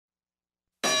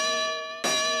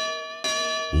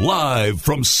Live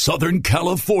from Southern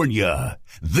California,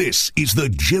 this is the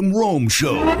Jim Rome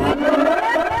Show.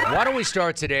 Why don't we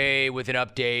start today with an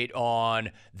update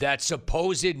on that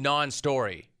supposed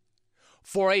non-story?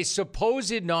 For a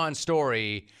supposed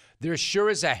non-story, there sure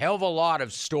is a hell of a lot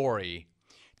of story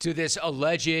to this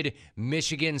alleged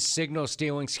Michigan signal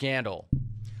stealing scandal.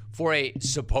 For a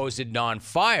supposed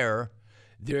non-fire,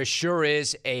 there sure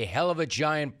is a hell of a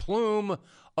giant plume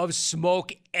of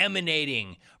smoke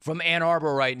emanating from Ann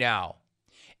Arbor right now.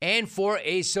 And for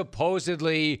a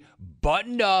supposedly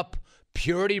buttoned-up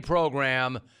purity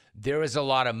program, there is a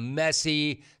lot of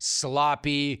messy,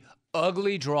 sloppy,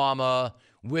 ugly drama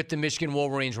with the Michigan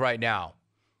Wolverines right now.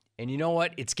 And you know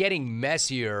what? It's getting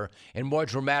messier and more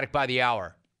dramatic by the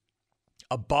hour.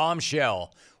 A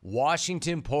bombshell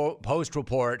Washington Post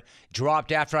report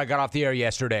dropped after I got off the air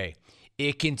yesterday.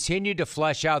 It continued to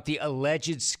flesh out the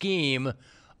alleged scheme,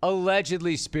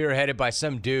 allegedly spearheaded by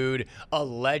some dude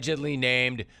allegedly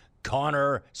named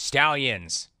Connor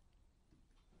Stalions.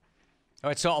 All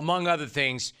right, so among other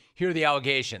things, here are the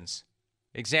allegations.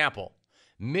 Example,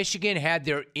 Michigan had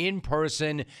their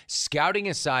in-person scouting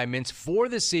assignments for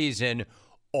the season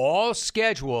all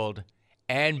scheduled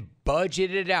and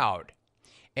budgeted out.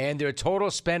 And their total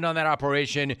spend on that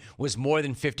operation was more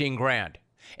than $15,000.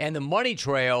 And the money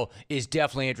trail is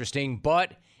definitely interesting,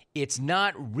 but it's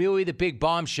not really the big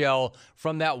bombshell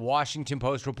from that Washington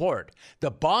Post report.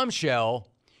 The bombshell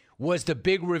was the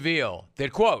big reveal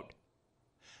that, quote,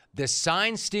 the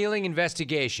sign-stealing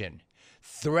investigation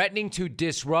threatening to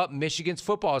disrupt Michigan's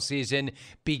football season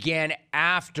began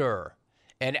after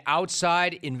an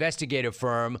outside investigative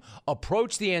firm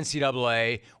approached the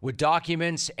NCAA with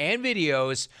documents and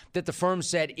videos that the firm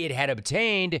said it had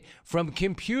obtained from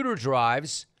computer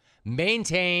drives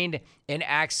maintained and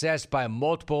accessed by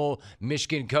multiple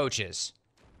Michigan coaches.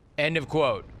 End of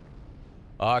quote.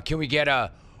 Can we get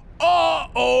a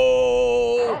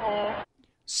uh-oh?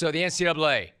 So the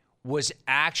NCAA was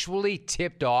actually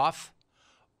tipped off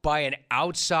by an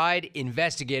outside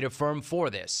investigative firm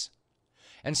for this.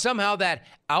 And somehow that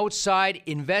outside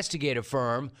investigative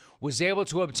firm was able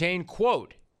to obtain,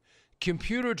 quote,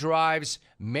 computer drives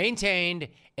maintained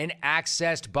and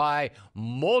accessed by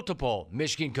multiple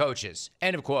Michigan coaches,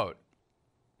 end of quote.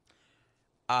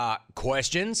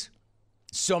 Questions?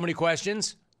 So many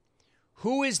questions.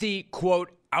 Who is the, quote,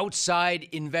 outside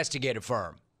investigative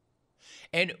firm?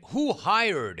 And who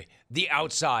hired the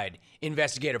outside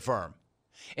investigative firm?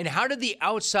 And how did the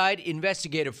outside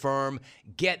investigative firm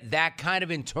get that kind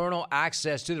of internal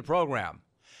access to the program?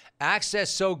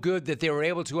 Access so good that they were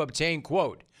able to obtain,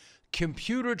 quote,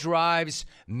 computer drives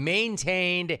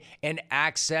maintained and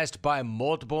accessed by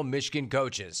multiple Michigan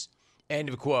coaches, end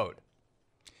of quote.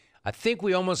 I think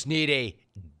we almost need a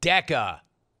DECA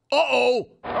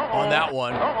on that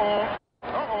one.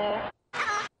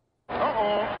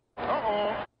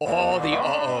 All the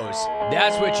uh-ohs.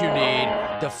 That's what you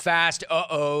need. The fast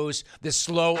uh-ohs, the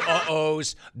slow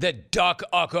uh-ohs, the duck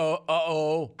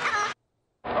uh-oh.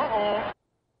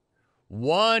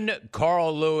 One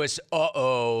Carl Lewis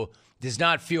uh-oh does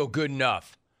not feel good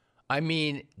enough. I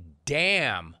mean,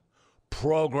 damn,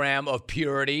 program of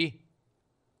purity.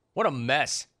 What a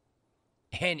mess.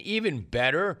 And even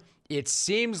better, it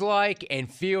seems like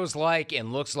and feels like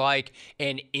and looks like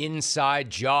an inside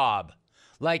job.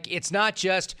 Like, it's not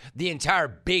just the entire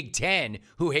Big Ten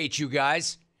who hate you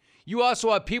guys. You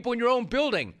also have people in your own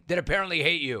building that apparently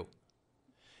hate you.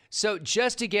 So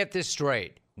just to get this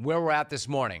straight, where we're at this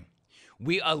morning,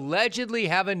 we allegedly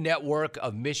have a network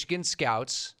of Michigan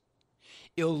scouts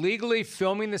illegally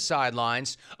filming the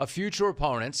sidelines of future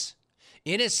opponents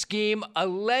in a scheme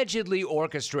allegedly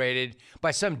orchestrated by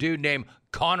some dude named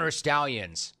Connor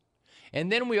Stalions. And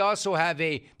then we also have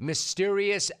a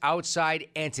mysterious outside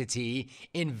entity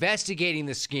investigating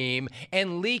the scheme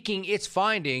and leaking its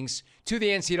findings to the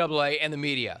NCAA and the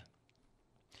media.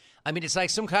 I mean, it's like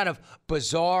some kind of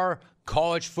bizarre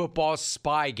college football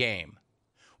spy game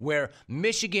where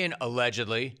Michigan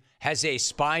allegedly has a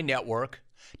spy network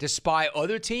to spy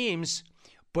other teams,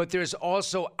 but there's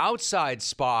also outside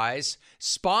spies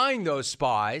spying those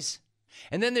spies.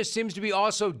 And then there seems to be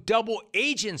also double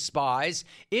agent spies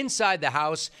inside the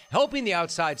house helping the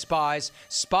outside spies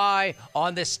spy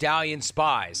on the Stallion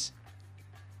spies.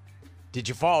 Did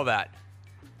you follow that?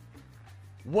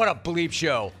 What a bleep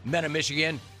show, men of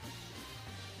Michigan.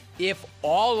 If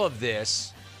all of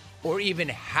this, or even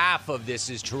half of this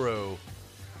is true,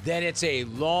 then it's a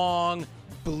long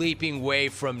bleeping way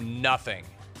from nothing.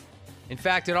 In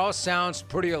fact, it all sounds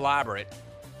pretty elaborate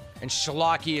and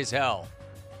schlocky as hell.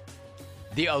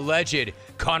 The alleged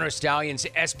Connor Stalions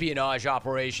espionage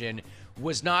operation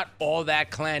was not all that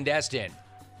clandestine.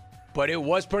 but it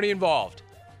was pretty involved.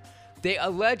 They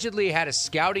allegedly had a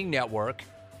scouting network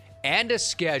and a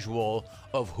schedule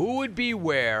of who would be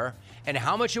where and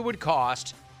how much it would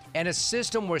cost, and a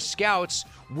system where scouts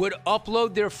would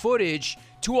upload their footage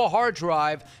to a hard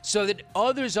drive so that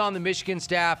others on the Michigan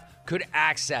staff could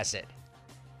access it.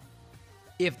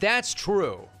 If that's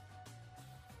true,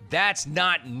 that's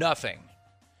not nothing.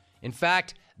 In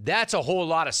fact, that's a whole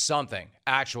lot of something,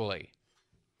 actually.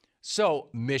 So,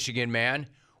 Michigan man,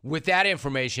 with that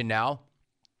information now,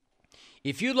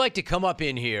 if you'd like to come up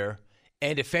in here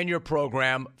and defend your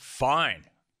program, fine.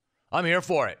 I'm here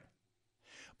for it.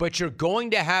 But you're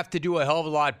going to have to do a hell of a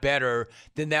lot better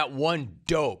than that one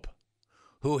dope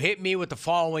who hit me with the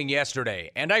following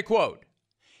yesterday. And I quote,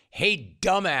 "Hey,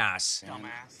 dumbass,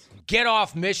 get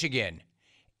off Michigan.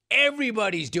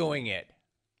 Everybody's doing it."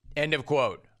 End of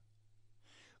quote.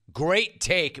 Great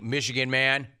take, Michigan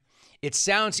man. It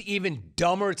sounds even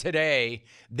dumber today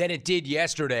than it did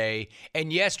yesterday.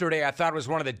 And yesterday, I thought it was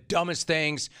one of the dumbest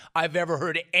things I've ever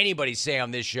heard anybody say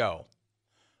on this show.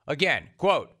 Again,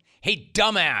 quote, "Hey,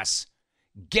 dumbass,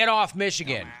 get off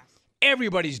Michigan.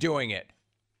 Everybody's doing it."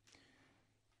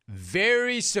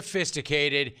 Very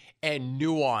sophisticated and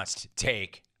nuanced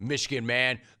take, Michigan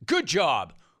man. Good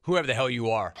job, whoever the hell you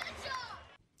are.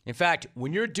 In fact,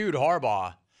 when your dude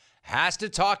Harbaugh has to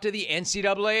talk to the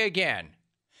NCAA again,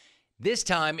 this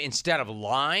time, instead of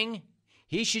lying,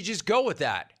 he should just go with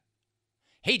that.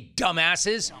 "Hey,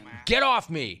 dumbasses, get off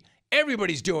me.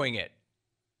 Everybody's doing it."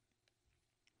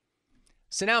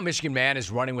 So now Michigan man is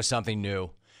running with something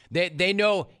new. They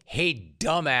know, "Hey,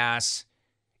 dumbass,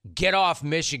 get off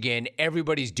Michigan.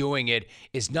 Everybody's doing it,"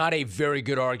 is not a very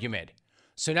good argument.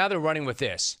 So now they're running with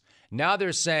this. Now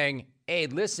they're saying, "Hey,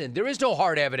 listen, there is no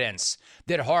hard evidence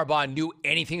that Harbaugh knew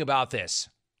anything about this."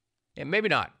 And maybe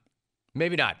not.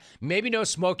 Maybe not. Maybe no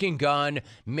smoking gun.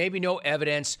 Maybe no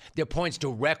evidence that points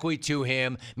directly to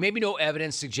him. Maybe no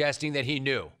evidence suggesting that he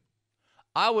knew.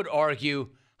 I would argue,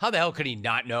 how the hell could he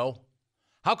not know?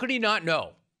 How could he not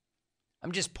know?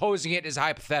 I'm just posing it as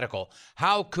hypothetical.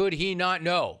 How could he not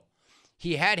know?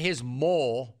 He had his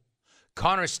mole,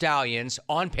 Connor Stalions,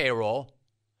 on payroll,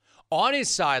 on his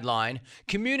sideline,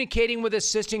 communicating with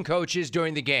assistant coaches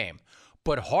during the game.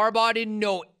 But Harbaugh didn't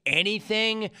know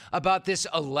anything about this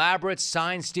elaborate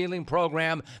sign-stealing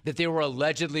program that they were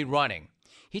allegedly running.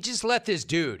 He just let this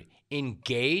dude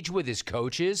engage with his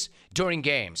coaches during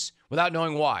games without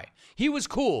knowing why. He was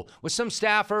cool with some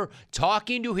staffer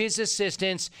talking to his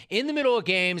assistants in the middle of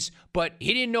games, but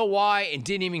he didn't know why and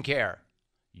didn't even care.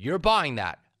 You're buying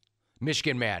that,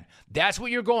 Michigan man. That's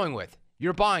what you're going with.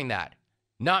 You're buying that.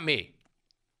 Not me.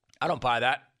 I don't buy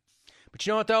that. But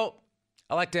you know what, though?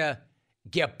 I like to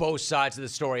get both sides of the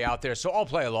story out there, so I'll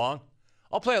play along.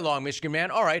 Michigan man.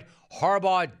 All right,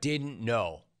 Harbaugh didn't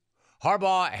know.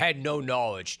 Harbaugh had no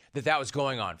knowledge that that was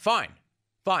going on. Fine.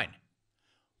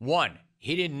 One,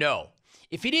 he didn't know.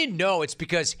 If he didn't know, it's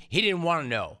because he didn't want to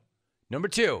know. Number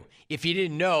two, if he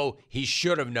didn't know, he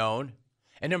should have known.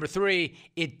 And number three,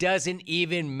 it doesn't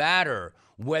even matter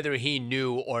whether he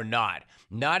knew or not.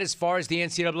 Not as far as the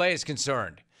NCAA is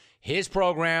concerned. His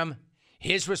program,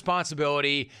 his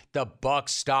responsibility, the buck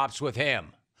stops with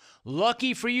him.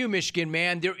 Lucky for you, Michigan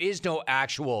man, there is no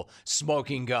actual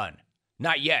smoking gun.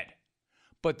 Not yet.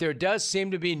 But there does seem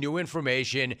to be new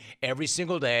information every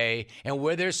single day, and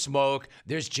where there's smoke,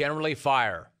 there's generally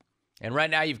fire. And right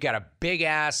now you've got a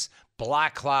big-ass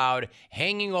black cloud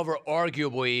hanging over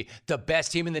arguably the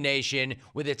best team in the nation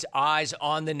with its eyes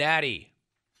on the Natty.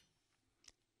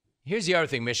 Here's the other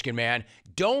thing, Michigan man.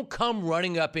 Don't come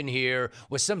running up in here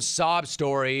with some sob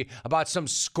story about some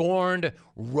scorned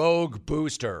rogue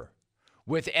booster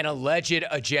with an alleged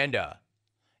agenda.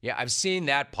 Yeah, I've seen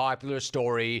that popular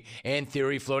story and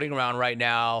theory floating around right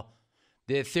now.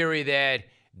 The theory that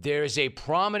there's a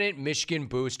prominent Michigan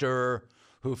booster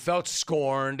who felt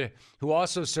scorned, who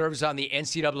also serves on the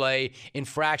NCAA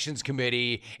Infractions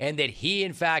Committee, and that he,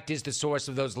 in fact, is the source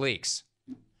of those leaks.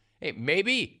 Hey,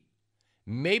 maybe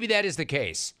that is the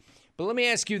case. But let me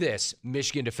ask you this,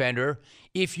 Michigan defender.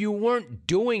 If you weren't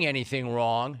doing anything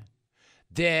wrong,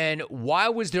 then why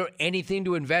was there anything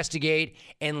to investigate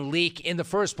and leak in the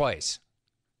first place?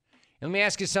 And let me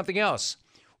ask you something else.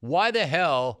 Why the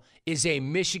hell is a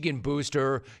Michigan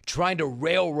booster trying to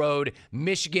railroad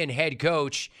Michigan head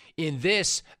coach in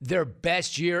this, their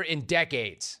best year in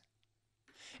decades?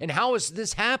 And how is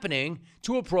this happening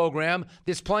to a program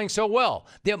that's playing so well,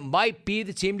 that might be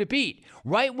the team to beat,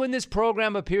 right when this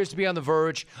program appears to be on the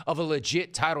verge of a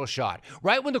legit title shot,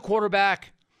 right when the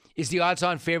quarterback is the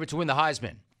odds-on favorite to win the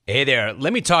Heisman? Hey there,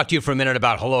 let me talk to you for a minute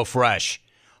about HelloFresh.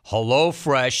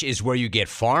 HelloFresh is where you get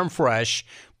farm-fresh,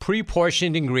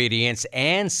 pre-portioned ingredients,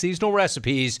 and seasonal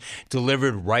recipes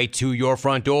delivered right to your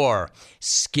front door.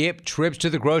 Skip trips to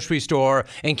the grocery store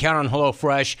and count on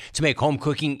HelloFresh to make home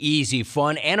cooking easy,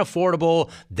 fun, and affordable.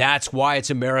 That's why it's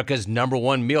America's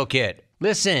 #1 meal kit.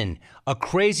 Listen, a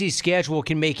crazy schedule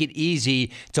can make it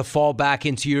easy to fall back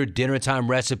into your dinner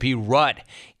time recipe rut.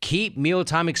 Keep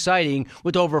mealtime exciting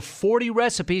with over 40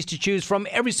 recipes to choose from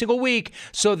every single week,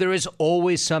 so there is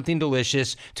always something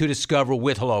delicious to discover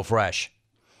with HelloFresh.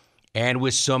 And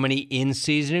with so many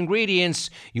in-season ingredients,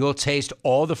 you'll taste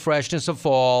all the freshness of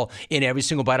fall in every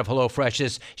single bite of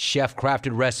HelloFresh's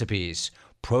chef-crafted recipes.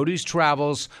 Produce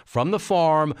travels from the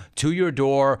farm to your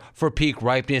door for peak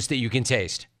ripeness that you can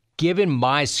taste. Given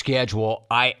my schedule,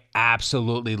 I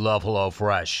absolutely love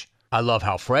HelloFresh. I love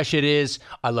how fresh it is,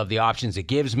 I love the options it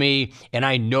gives me, and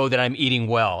I know that I'm eating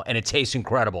well, and it tastes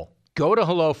incredible. Go to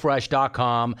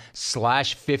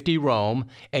HelloFresh.com/50Roam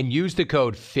and use the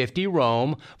code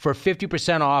 50Roam for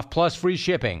 50% off plus free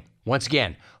shipping. Once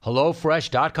again,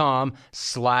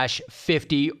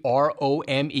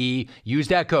 HelloFresh.com/50ROME. Use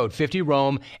that code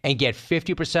 50Roam and get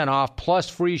 50% off plus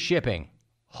free shipping.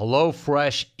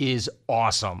 HelloFresh is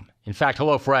awesome. In fact,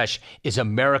 HelloFresh is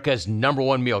America's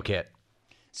 #1 meal kit.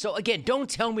 So again, don't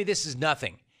tell me this is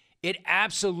nothing. It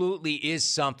absolutely is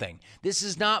something. This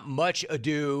is not much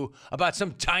ado about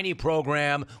some tiny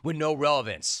program with no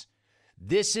relevance.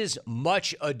 This is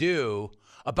much ado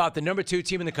about the #2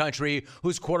 team in the country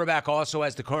whose quarterback also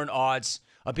has the current odds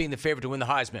of being the favorite to win the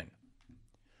Heisman.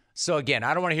 So again,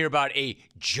 I don't want to hear about a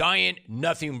giant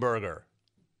nothing burger.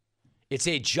 It's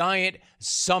a giant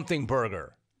something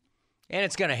burger. And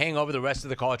it's going to hang over the rest of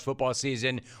the college football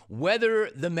season, whether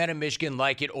the men of Michigan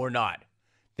like it or not.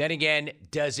 Then again,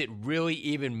 does it really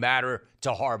even matter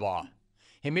to Harbaugh?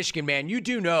 Hey, Michigan man, you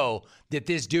do know that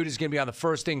this dude is going to be on the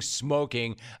first thing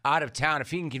smoking out of town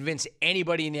if he can convince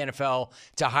anybody in the NFL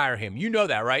to hire him. You know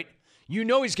that, right? You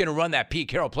know he's going to run that Pete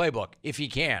Carroll playbook if he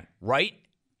can, right?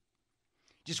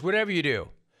 Just whatever you do,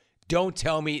 don't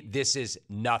tell me this is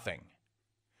nothing.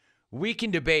 We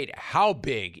can debate how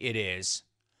big it is,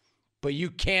 but you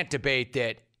can't debate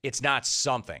that it's not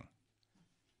something.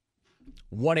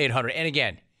 1-800. And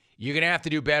again, you're going to have to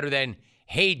do better than,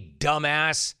 hey,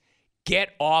 dumbass,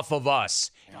 get off of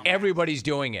us. Everybody's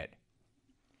doing it.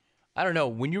 I don't know.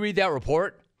 When you read that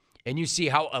report and you see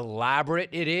how elaborate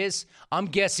it is, I'm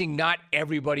guessing not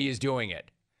everybody is doing it.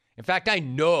 In fact, I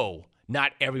know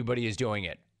not everybody is doing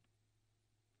it.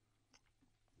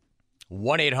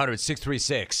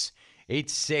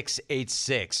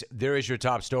 1-800-636-8686. There is your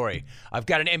top story. I've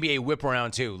got an NBA whip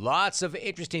around too. Lots of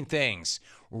interesting things.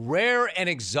 Rare and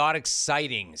exotic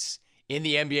sightings in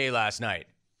the NBA last night.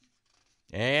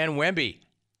 And Wemby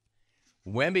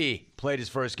played his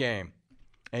first game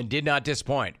and did not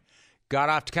disappoint. Got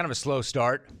off to kind of a slow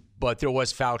start, but there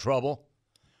was foul trouble.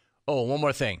 Oh, one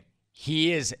more thing.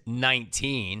 He is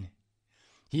 19.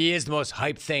 He is the most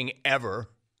hyped thing ever.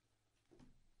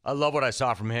 I love what I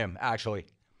saw from him, actually.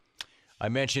 I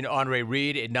mentioned Andre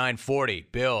Reed at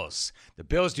 9:40. Bills. The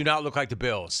Bills do not look like the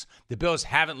Bills. The Bills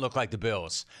haven't looked like the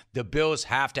Bills. The Bills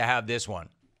have to have this one.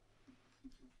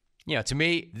 You know, to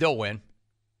me, they'll win.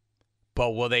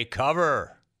 But will they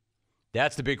cover?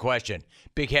 That's the big question.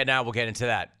 Big Head Now, we'll get into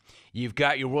that. You've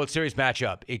got your World Series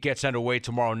matchup. It gets underway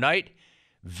tomorrow night.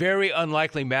 Very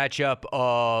unlikely matchup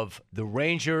of the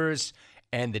Rangers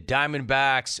and the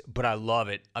Diamondbacks, but I love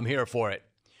it. I'm here for it.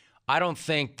 I don't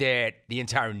think that the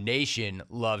entire nation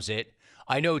loves it.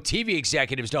 I know TV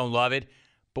executives don't love it,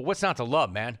 but what's not to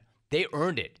love, man? They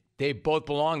earned it. They both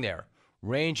belong there.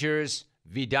 Rangers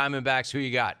v. Diamondbacks, who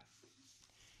you got?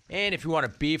 And if you want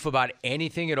to beef about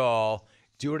anything at all,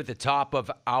 do it at the top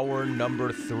of hour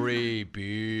number 3.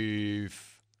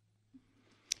 Beef.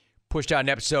 Pushed out an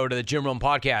episode of the Jim Rome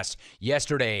Podcast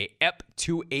yesterday, Ep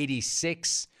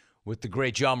 286, with the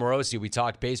great John Morosi. We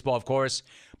talked baseball, of course,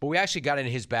 but we actually got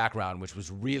into his background, which was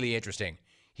really interesting.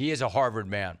 He is a Harvard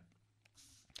man.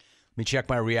 Let me check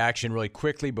my reaction really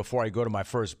quickly before I go to my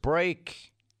first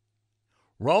break.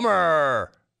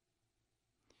 Romer!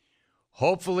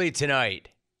 Hopefully tonight,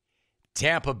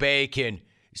 Tampa Bay can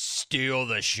steal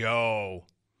the show.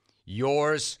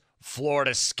 Yours,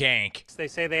 Florida Skank. They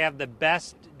say they have the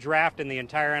best draft in the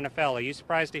entire NFL. Are you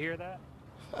surprised to hear that?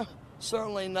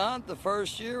 Certainly not. The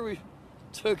first year we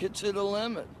took it to the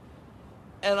limit.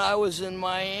 And I was in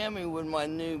Miami with my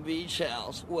new beach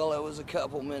house. Well, it was a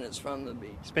couple minutes from the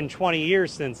beach. It's been 20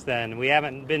 years since then. We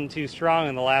haven't been too strong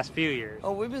in the last few years.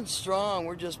 Oh, we've been strong.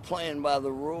 We're just playing by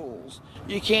the rules.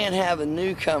 You can't have a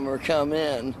newcomer come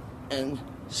in and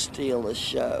steal the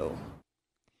show.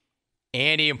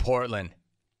 Andy in Portland.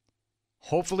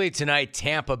 Hopefully tonight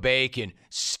Tampa Bay can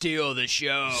steal the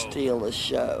show. Steal the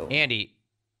show. Andy,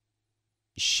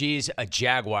 she's a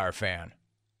Jaguar fan.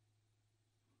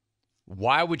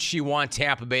 Why would she want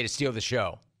Tampa Bay to steal the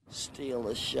show? Steal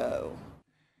the show.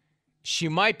 She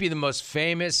might be the most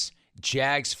famous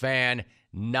Jags fan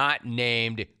not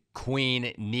named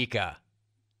Queen Nika.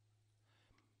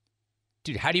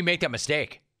 Dude, how do you make that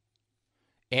mistake?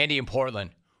 Andy in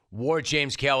Portland, Ward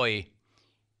James Kelly,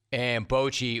 and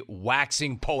Bochy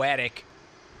waxing poetic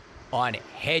on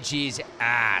Hedgie's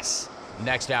ass.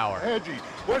 Next hour. Hedgie,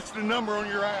 what's the number on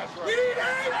your ass right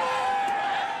now?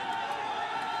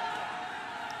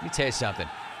 Let me tell you something.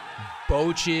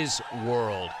 Boch's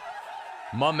world.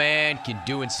 My man can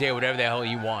do and say whatever the hell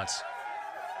he wants.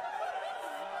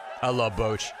 I love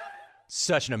Boch.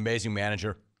 Such an amazing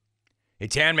manager. Hey,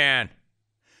 Tan Man.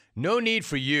 No need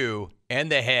for you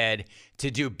and the head to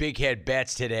do big head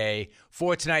bets today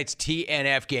for tonight's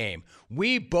TNF game.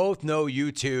 We both know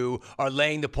you two are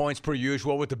laying the points per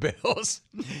usual with the Bills.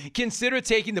 Consider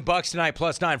taking the Bucs tonight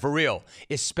 +9 for real,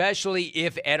 especially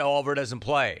if Ed Oliver doesn't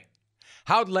play.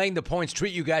 How'd laying the points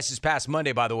treat you guys this past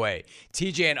Monday, by the way?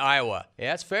 TJ in Iowa.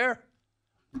 Yeah, that's fair.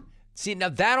 See, now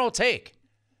that I'll take.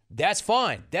 That's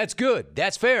fine. That's good.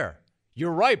 That's fair.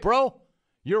 You're right, bro.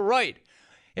 You're right.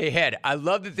 Hey, Head, I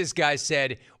love that this guy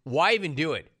said, why even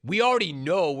do it? We already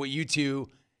know what you two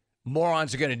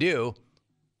morons are going to do.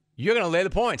 You're going to lay the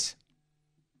points.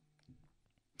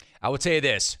 I will tell you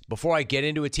this. Before I get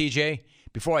into it, TJ,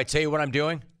 before I tell you what I'm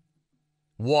doing,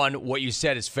 one, what you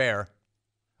said is fair.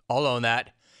 I'll own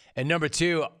that. And number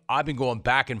two, I've been going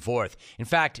back and forth. In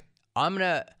fact,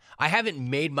 I haven't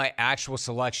made my actual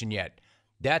selection yet.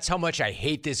 That's how much I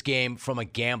hate this game from a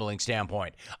gambling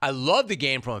standpoint. I love the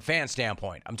game from a fan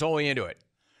standpoint. I'm totally into it.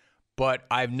 But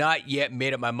I've not yet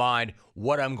made up my mind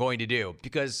what I'm going to do.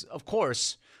 Because, of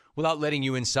course, without letting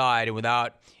you inside and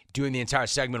without doing the entire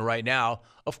segment right now,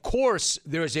 of course,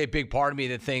 there is a big part of me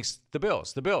that thinks the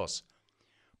Bills.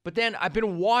 But then I've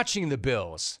been watching the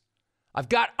Bills. I've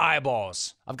got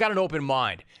eyeballs. I've got an open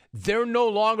mind. They're no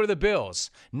longer the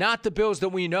Bills. Not the Bills that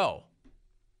we know.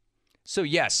 So,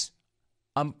 yes,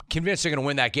 I'm convinced they're going to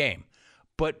win that game.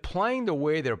 But playing the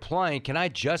way they're playing, can I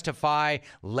justify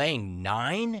laying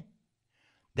 9?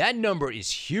 That number is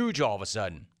huge all of a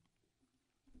sudden.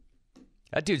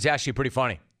 That dude's actually pretty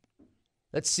funny.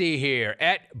 Let's see here.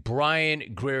 At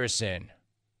Brian Grierson.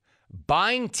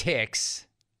 Buying ticks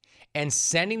and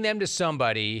sending them to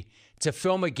somebody to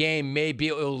film a game may be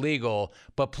illegal,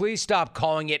 but please stop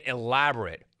calling it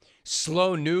elaborate.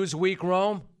 Slow news week,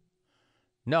 Rome?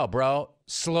 No, bro.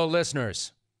 Slow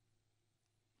listeners.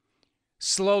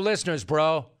 Slow listeners,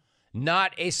 bro.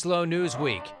 Not a slow news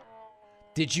week.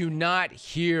 Did you not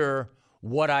hear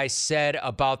what I said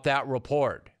about that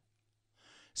report?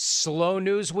 Slow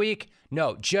news week?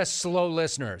 No, just slow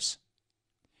listeners.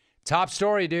 Top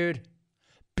story, dude.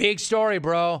 Big story,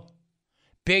 bro.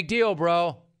 Big deal,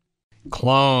 bro.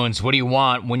 Clones, what do you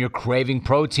want when you're craving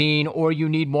protein or you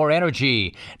need more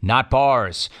energy? Not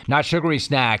bars, not sugary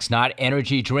snacks, not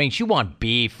energy drinks. You want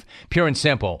beef, pure and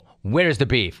simple. Where's the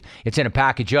beef? It's in a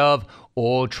package of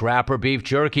Old Trapper beef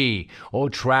jerky.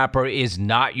 Old Trapper is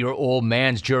not your old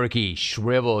man's jerky,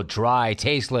 shriveled, dry,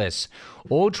 tasteless.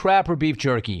 Old Trapper beef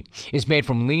jerky is made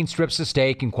from lean strips of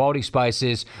steak and quality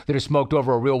spices that are smoked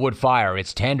over a real wood fire.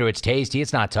 It's tender, it's tasty,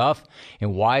 it's not tough.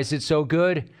 And why is it so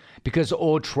good? Because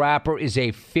Old Trapper is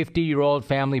a 50-year-old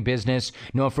family business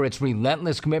known for its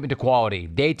relentless commitment to quality.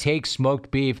 They take smoked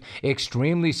beef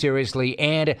extremely seriously,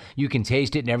 and you can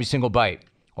taste it in every single bite.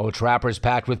 Old Trapper is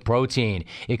packed with protein.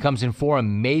 It comes in 4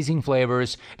 amazing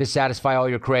flavors to satisfy all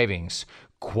your cravings.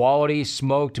 Quality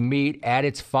smoked meat at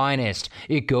its finest.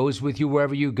 It goes with you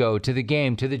wherever you go, to the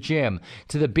game, to the gym,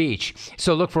 to the beach.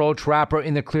 So look for Old Trapper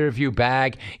in the Clearview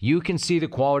bag. You can see the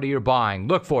quality you're buying.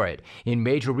 Look for it in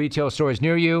major retail stores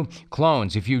near you.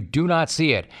 Clones, if you do not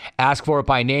see it, ask for it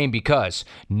by name because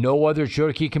no other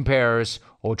jerky compares.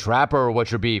 Old Trapper,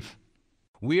 what's your beef?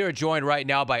 We are joined right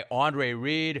now by Andre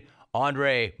Reed.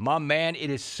 Andre, my man, it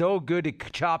is so good to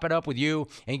chop it up with you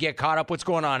and get caught up. What's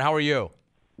going on? How are you?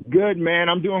 Good, man.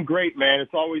 I'm doing great, man.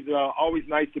 It's always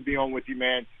nice to be on with you,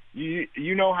 man.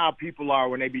 You know how people are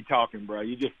when they be talking, bro.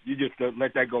 You just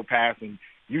let that go past, and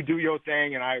you do your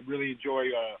thing. And I really enjoy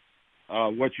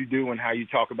what you do and how you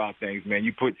talk about things, man.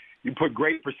 You put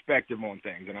great perspective on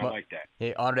things, and I like that.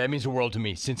 Hey, Andre, that means the world to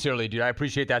me. Sincerely, dude. I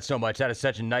appreciate that so much. That is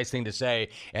such a nice thing to say,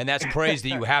 and that's praise that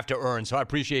you have to earn, so I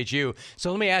appreciate you.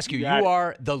 So let me ask you, you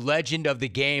are the legend of the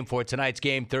game for tonight's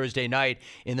game Thursday night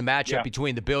in the matchup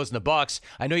between the Bills and the Bucs.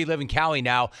 I know you live in Cali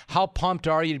now. How pumped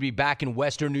are you to be back in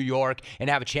Western New York and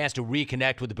have a chance to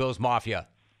reconnect with the Bills Mafia?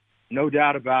 No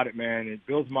doubt about it, man. And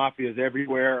Bills Mafia is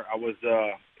everywhere. I was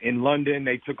in London.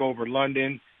 They took over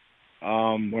London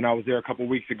when I was there a couple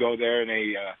weeks ago there, and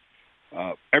they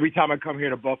every time I come here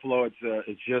to Buffalo,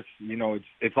 it's just, you know,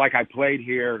 it's like I played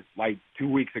here like 2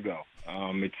 weeks ago.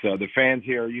 It's the fans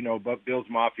here, you know, but Bills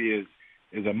Mafia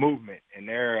is a movement, and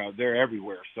they're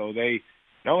everywhere. So they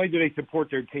not only do they support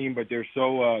their team, but they're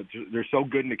so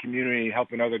good in the community,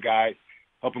 helping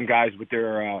guys with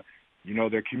their you know,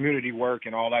 their community work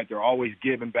and all that. They're always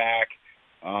giving back.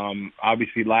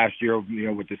 Obviously last year, you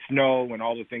know, with the snow and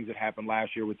all the things that happened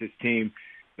last year with this team,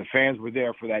 the fans were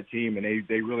there for that team, and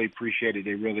they really appreciated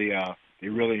it. They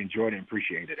really enjoyed it and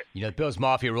appreciated it. You know, the Bills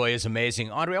Mafia really is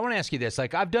amazing. Andre, I want to ask you this.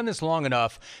 Like, I've done this long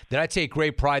enough that I take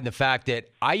great pride in the fact that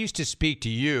I used to speak to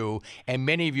you and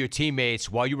many of your teammates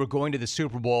while you were going to the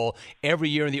Super Bowl every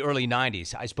year in the early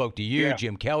 90s. I spoke to you,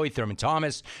 Jim Kelly, Thurman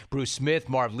Thomas, Bruce Smith,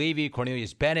 Marv Levy,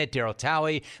 Cornelius Bennett, Darryl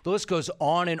Talley. The list goes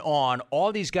on and on.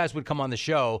 All these guys would come on the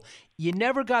show. You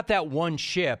never got that one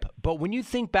ship, but when you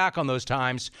think back on those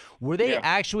times, were they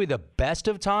actually the best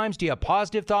of times? Do you have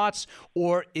positive thoughts,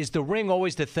 or is the ring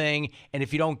always the thing, and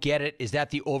if you don't get it, is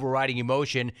that the overriding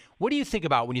emotion? What do you think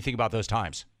about when you think about those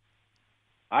times?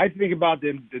 I think about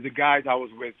the guys I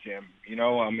was with, Jim. You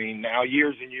know, I mean, now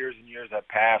years and years and years have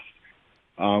passed.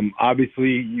 Obviously,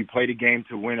 you played a game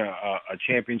to win a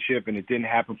championship, and it didn't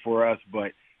happen for us,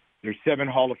 but there's 7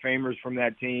 Hall of Famers from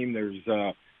that team. There's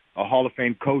a Hall of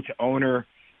Fame coach, owner,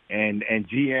 and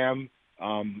GM.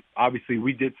 Obviously,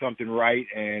 we did something right,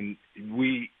 and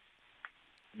we,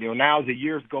 you know, now as the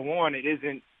years go on, it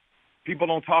isn't. People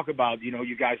don't talk about, you know,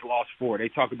 you guys lost 4. They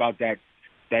talk about that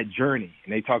journey,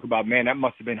 and they talk about, man, that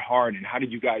must have been hard, and how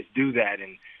did you guys do that,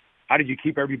 and how did you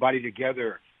keep everybody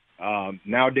together?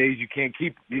 Nowadays, you can't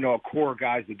keep, you know, a core of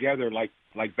guys together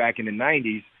like back in the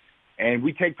 90s, and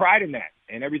we take pride in that.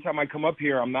 And every time I come up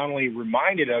here, I'm not only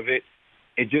reminded of it,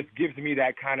 it just gives me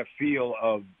that kind of feel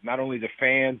of not only the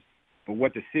fans, but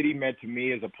what the city meant to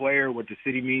me as a player, what the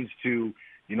city means to,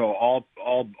 you know,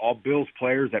 all Bills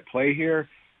players that play here.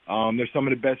 They're some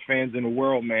of the best fans in the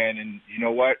world, man. And you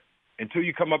know what? Until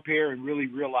you come up here and really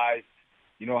realize,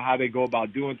 you know, how they go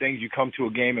about doing things, you come to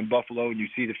a game in Buffalo and you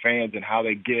see the fans and how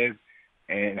they give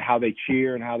and how they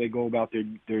cheer and how they go about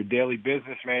their daily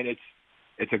business, man.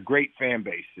 It's a great fan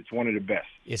base. It's one of the best.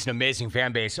 It's an amazing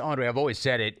fan base. Andre, I've always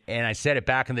said it, and I said it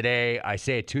back in the day. I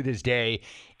say it to this day.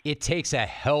 It takes a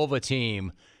hell of a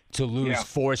team to lose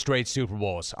 4 straight Super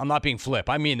Bowls. I'm not being flip.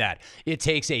 I mean that. It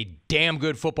takes a damn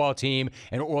good football team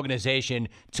and organization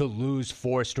to lose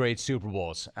 4 straight Super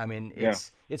Bowls. I mean,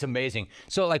 it's amazing.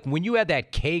 So, like, when you had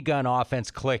that K-gun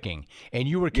offense clicking and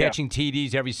you were catching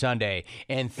TDs every Sunday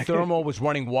and Thermal was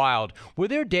running wild, were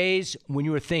there days when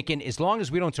you were thinking, as long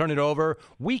as we don't turn it over,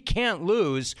 we can't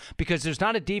lose because there's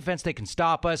not a defense that can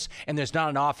stop us and there's not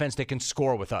an offense that can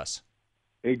score with us?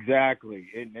 Exactly.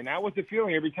 And that was the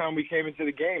feeling every time we came into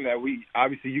the game, that we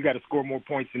obviously you got to score more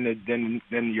points than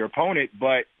your opponent,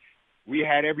 but we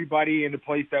had everybody in the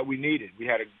place that we needed. We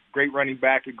had a great running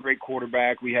back, a great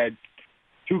quarterback. We had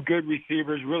 2 good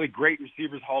receivers, really great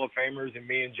receivers, Hall of Famers, and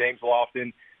me and James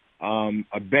Lofton.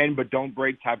 A bend but don't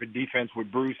break type of defense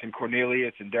with Bruce and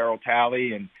Cornelius and Darryl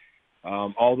Talley and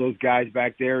all those guys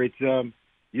back there. It's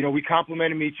you know, we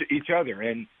complimented each other,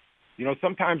 and you know,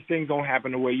 sometimes things don't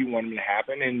happen the way you want them to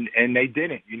happen, and they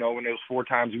didn't. You know, when it was 4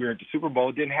 times we were at the Super Bowl,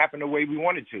 it didn't happen the way we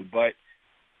wanted to. But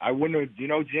I wouldn't have, you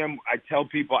know, Jim, I tell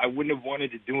people I wouldn't have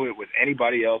wanted to do it with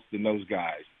anybody else than those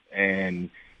guys. And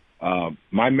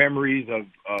my memories of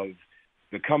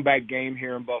the comeback game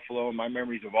here in Buffalo, my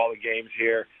memories of all the games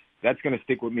here, that's going to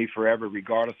stick with me forever,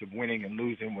 regardless of winning and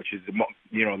losing, which is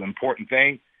the important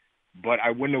thing. But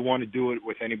I wouldn't have wanted to do it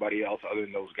with anybody else other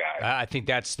than those guys. I think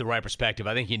that's the right perspective.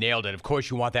 I think you nailed it. Of course,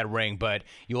 you want that ring, but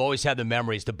you always have the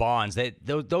memories, the bonds.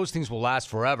 Those things will last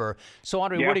forever. So,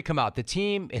 Andre, where do you come out? The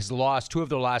team has lost 2 of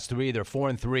their last 3. They're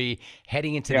 4-3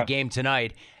 heading into the game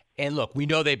tonight. And look, we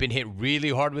know they've been hit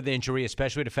really hard with injury,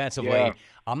 especially defensively. Yeah.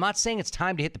 I'm not saying it's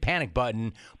time to hit the panic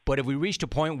button, but have we reached a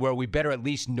point where we better at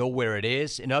least know where it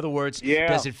is? In other words,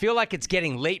 does it feel like it's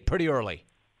getting late pretty early?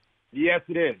 Yes,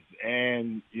 it is.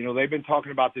 And, you know, they've been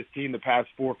talking about this team the past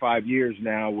 4 or 5 years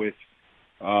now with,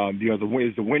 you know,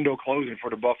 the window closing for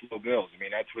the Buffalo Bills. I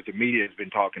mean, that's what the media has been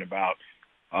talking about.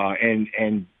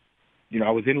 And you know,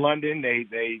 I was in London.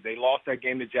 They lost that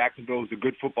game to Jacksonville. It was a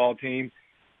good football team.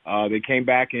 They came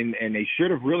back and they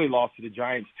should have really lost to the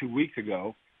Giants 2 weeks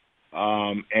ago.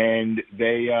 And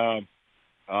they, you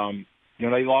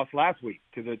know, they lost last week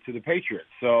to the Patriots.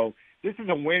 So this is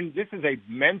a win. This is a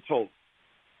mental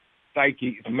psych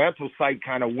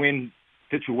kind of win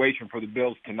situation for the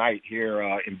Bills tonight here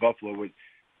in Buffalo with,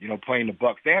 you know, playing the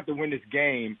Bucs. They have to win this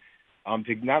game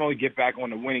to not only get back on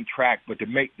the winning track, but to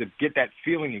get that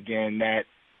feeling again that,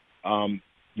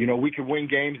 we could win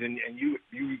games. And you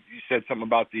said something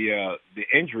about the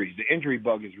injuries. The injury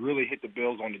bug has really hit the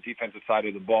Bills on the defensive side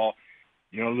of the ball.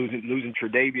 Losing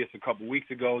Tre'Davious a couple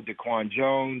weeks ago, Daquan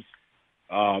Jones.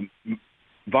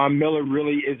 Von Miller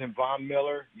really isn't Von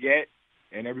Miller yet,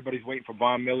 and everybody's waiting for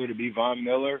Von Miller to be Von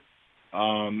Miller.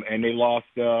 And they lost,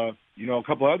 a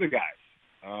couple other guys.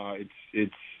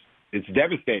 It's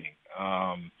devastating.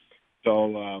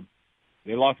 So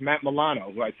they lost Matt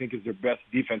Milano, who I think is their best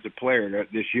defensive player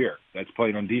this year. That's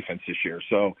played on defense this year.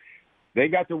 So they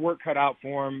got their work cut out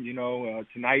for them.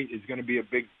 Tonight is going to be a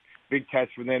big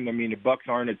test for them. I mean, the Bucs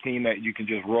aren't a team that you can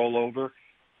just roll over.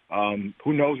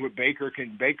 Who knows what Baker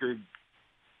can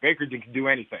do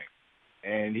anything,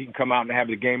 and he can come out and have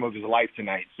the game of his life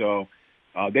tonight. So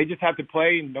they just have to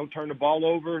play and don't turn the ball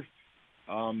over.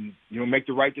 Make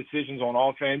the right decisions on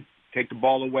offense, take the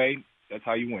ball away. That's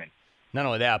how you win. Not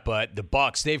only that, but the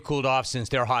Bucs, they've cooled off since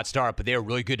their hot start, but they're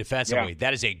really good defensively. Yeah.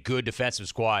 That is a good defensive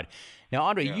squad. Now,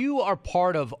 Andre, you are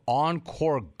part of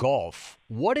Encore Golf.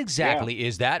 What exactly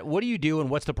is that? What do you do, and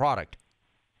what's the product?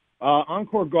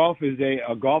 Encore Golf is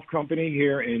a golf company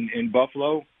here in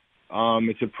Buffalo.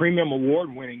 It's a premium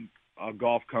award-winning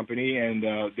golf company, and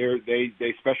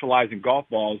they specialize in golf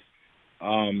balls,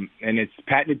 and it's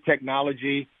patented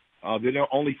technology. They're the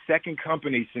only second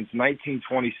company since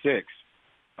 1926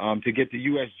 to get the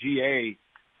USGA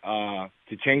to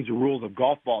change the rules of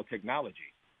golf ball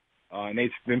technology. And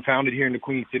they've been founded here in the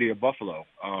Queen City of Buffalo.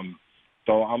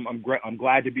 So I'm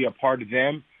glad to be a part of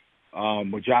them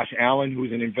with Josh Allen,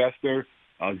 who's an investor,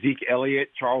 Zeke Elliott,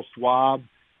 Charles Schwab.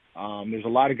 There's a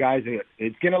lot of guys.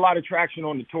 It's getting a lot of traction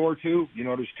on the tour, too.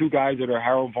 There's two guys that are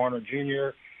Harold Varner Jr.,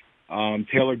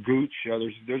 Taylor Gooch.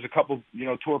 There's a couple,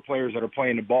 tour players that are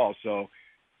playing the ball. So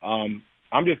I'm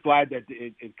just glad that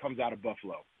it comes out of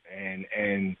Buffalo. And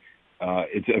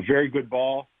it's a very good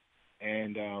ball.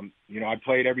 And, I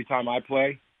play it every time I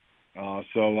play.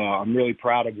 So I'm really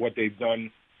proud of what they've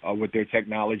done with their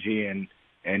technology. And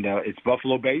it's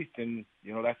Buffalo-based, and,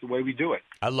 that's the way we do it.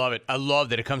 I love it. I love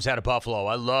that it comes out of Buffalo.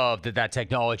 I love that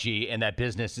technology and that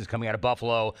business is coming out of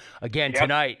Buffalo. Again,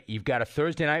 tonight, you've got a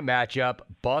Thursday night matchup,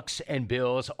 Bucs and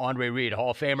Bills. Andre Reed,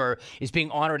 Hall of Famer, is being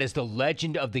honored as the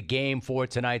legend of the game for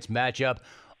tonight's matchup.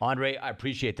 Andre, I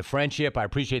appreciate the friendship. I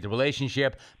appreciate the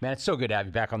relationship. Man, it's so good to have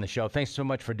you back on the show. Thanks so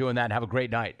much for doing that, and have a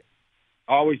great night.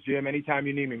 Always, Jim. Anytime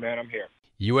you need me, man, I'm here.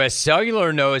 U.S.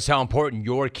 Cellular knows how important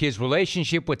your kids'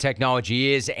 relationship with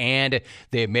technology is, and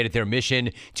they have made it their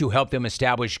mission to help them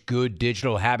establish good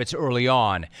digital habits early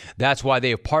on. That's why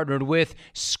they have partnered with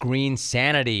Screen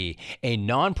Sanity, a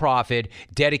nonprofit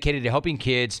dedicated to helping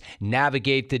kids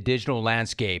navigate the digital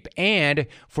landscape. And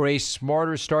for a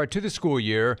smarter start to the school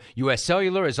year, U.S.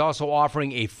 Cellular is also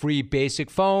offering a free basic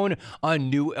phone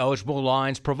on new eligible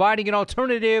lines, providing an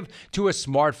alternative to a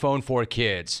smartphone for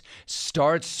kids.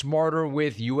 Start smarter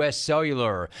with U.S.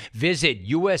 Cellular. Visit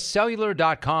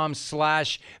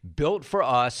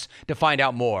uscellular.com/built-for-us to find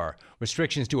out more.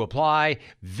 Restrictions do apply.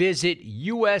 Visit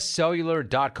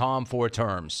uscellular.com for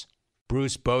terms.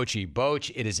 Bruce Bochy. Boch,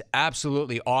 it is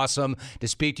absolutely awesome to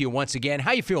speak to you once again.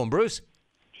 How you feeling, Bruce?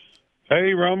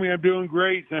 Hey, Romy, I'm doing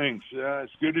great, thanks.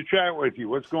 It's good to chat with you.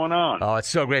 What's going on? Oh, it's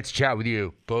so great to chat with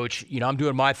you, Boch. I'm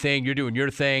doing my thing. You're doing your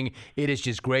thing. It is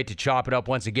just great to chop it up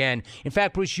once again. In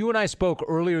fact, Bruce, you and I spoke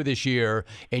earlier this year,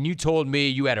 and you told me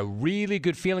you had a really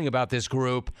good feeling about this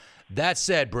group. That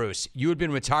said, Bruce, you had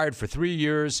been retired for 3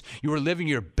 years. You were living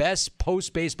your best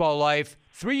post-baseball life.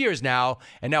 3 years now,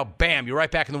 and now, bam, you're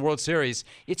right back in the World Series.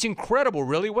 It's incredible,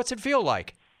 really. What's it feel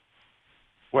like?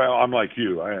 Well, I'm like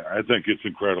you. I think it's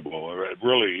incredible.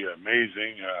 Really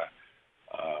amazing.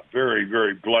 Very,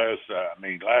 very blessed.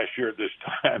 Last year at this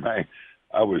time,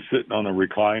 I was sitting on a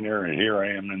recliner, and here I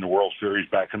am in the World Series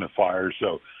back in the fire.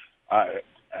 So I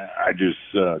just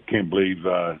can't believe,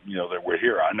 that we're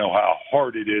here. I know how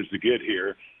hard it is to get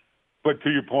here. But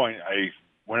to your point,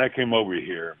 when I came over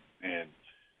here and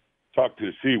talked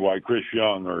to CY, Chris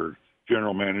Young, or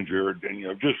general manager,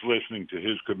 and just listening to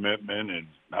his commitment and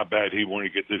how bad he wanted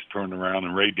to get this turned around,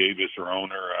 and Ray Davis, our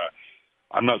owner,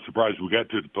 I'm not surprised we got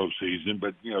to the postseason.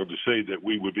 But to say that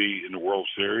we would be in the World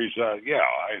Series,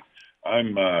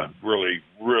 I'm really,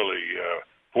 really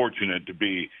fortunate to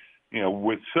be,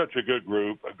 with such a good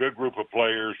group of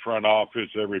players, front office,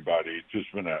 everybody. It's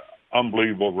just been an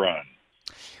unbelievable run.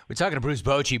 We're talking to Bruce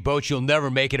Bochy. Bochy, you'll never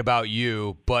make it about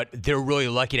you, but they're really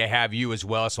lucky to have you as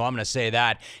well, so I'm going to say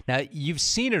that. Now, you've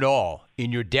seen it all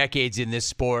in your decades in this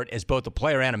sport as both a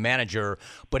player and a manager,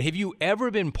 but have you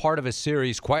ever been part of a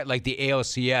series quite like the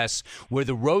ALCS where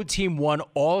the road team won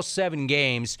all 7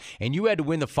 games and you had to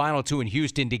win the final 2 in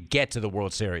Houston to get to the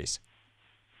World Series?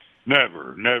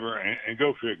 Never. And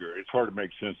go figure. It's hard to make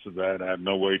sense of that. I have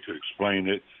no way to explain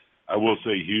it. I will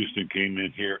say Houston came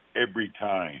in here every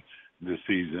time this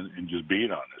season and just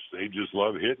beat on us. They just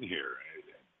love hitting here.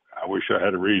 I wish I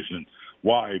had a reason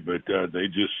why, but they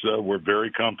just were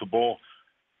very comfortable.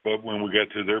 But when we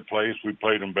got to their place, we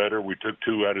played them better. We took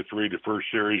 2 out of 3 the first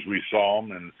series we saw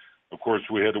them, and of course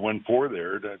we had to win 4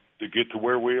 there to get to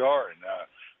where we are. And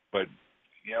but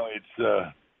you know,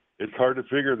 it's hard to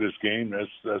figure this game.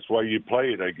 That's why you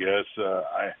play it, I guess.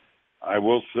 I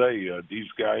will say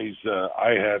these guys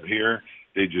I have here,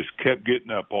 they just kept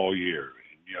getting up all year.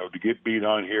 You know, to get beat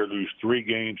on here, lose 3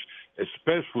 games,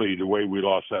 especially the way we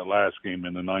lost that last game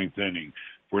in the 9th inning.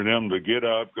 For them to get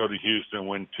up, go to Houston,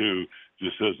 win 2,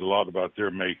 just says a lot about their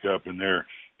makeup and their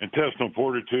intestinal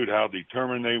fortitude, how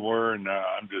determined they were. And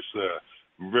I'm just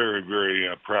very, very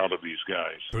proud of these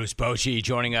guys. Bruce Bochy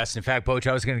joining us. In fact, Bochy,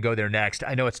 I was going to go there next.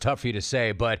 I know it's tough for you to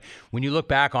say, but when you look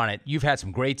back on it, you've had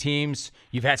some great teams.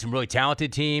 You've had some really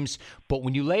talented teams. But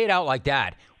when you lay it out like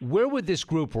that, where would this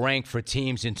group rank for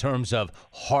teams in terms of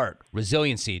heart,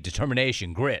 resiliency,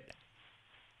 determination, grit?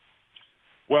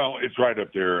 Well, it's right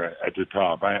up there at the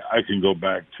top. I can go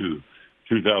back to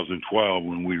 2012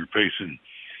 when we were facing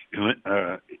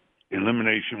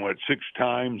elimination, 6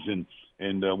 times, and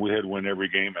we had to win every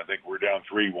game. I think we're down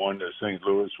 3-1 to St.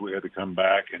 Louis. We had to come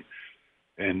back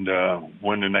and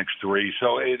win the next 3.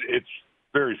 So it's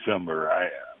very similar.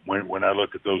 When I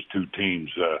look at those 2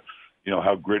 teams, you know,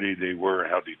 how gritty they were,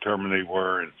 how determined they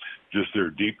were, and just their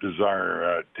deep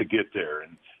desire to get there.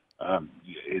 And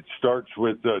it starts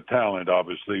with talent,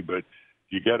 obviously, but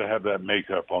you got to have that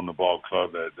makeup on the ball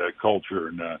club, that culture,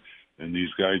 and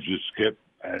these guys just kept,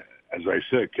 as I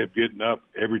said, kept getting up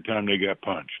every time they got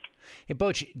punched. Hey,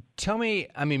 Boch, tell me,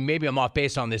 I mean, maybe I'm off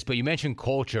base on this, but you mentioned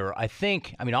culture.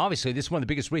 Obviously, this is one of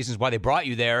the biggest reasons why they brought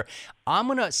you there. I'm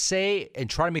going to say and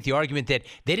try to make the argument that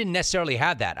they didn't necessarily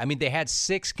have that. I mean, they had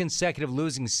 6 consecutive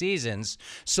losing seasons.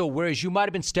 So whereas you might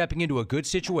have been stepping into a good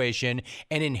situation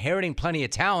and inheriting plenty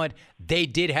of talent, they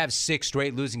did have 6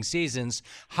 straight losing seasons.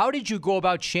 How did you go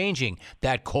about changing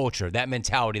that culture, that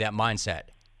mentality, that mindset?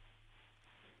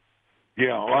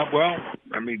 Yeah, well,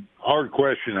 I mean, hard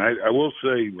question. I will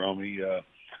say, Romy,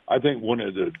 I think one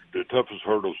of the toughest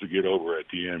hurdles to get over at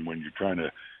the end when you're trying to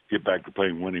get back to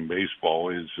playing winning baseball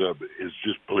is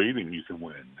just believing you can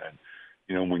win. And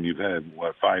you know, when you've had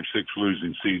 5, 6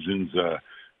 losing seasons,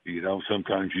 you know,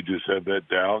 sometimes you just have that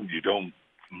doubt. You don't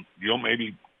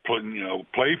maybe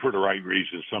play for the right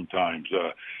reasons sometimes,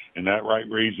 and that right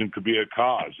reason could be a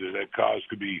cause. That cause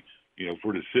could be, you know,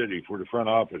 for the city, for the front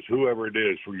office, whoever it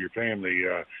is, for your family.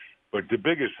 But the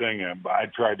biggest thing I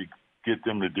try to get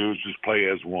them to do is just play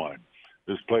as one.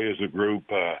 Just play as a group.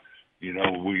 You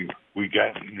know, we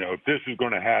got, you know, if this is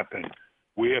going to happen,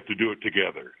 we have to do it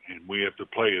together, and we have to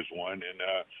play as one.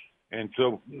 And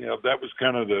so, you know, that was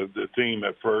kind of the theme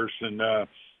at first, and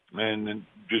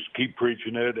just keep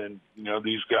preaching it. And, you know,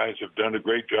 these guys have done a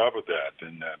great job of that.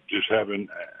 And just having,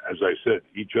 as I said,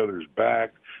 each other's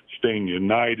back, staying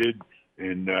united.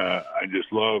 And I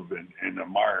just love and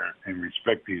admire and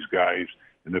respect these guys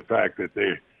and the fact that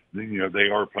they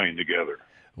are playing together.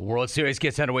 World Series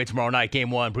gets underway tomorrow night, Game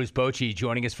 1. Bruce Bochy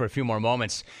joining us for a few more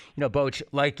moments. You know, Boch,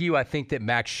 like you, I think that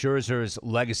Max Scherzer's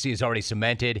legacy is already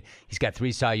cemented. He's got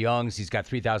 3 Cy Youngs. He's got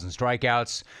 3,000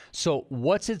 strikeouts. So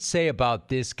what's it say about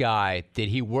this guy that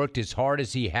he worked as hard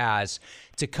as he has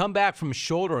to come back from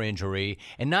shoulder injury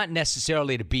and not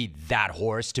necessarily to be that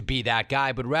horse, to be that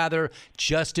guy, but rather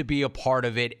just to be a part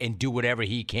of it and do whatever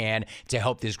he can to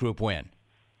help this group win?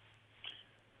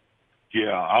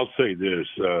 Yeah, I'll say this.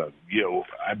 You know,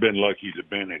 I've been lucky to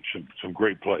manage some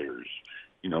great players.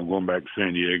 You know, going back to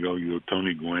San Diego, you know,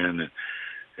 Tony Gwynn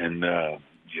and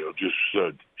you know,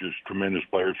 just tremendous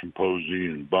players from Posey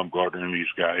and Bumgarner and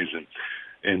these guys,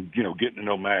 and you know, getting to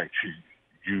know Max,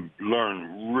 you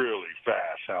learn really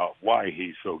fast why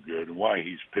he's so good and why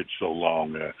he's pitched so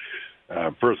long.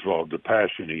 First of all, the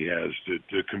passion he has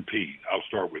to compete. I'll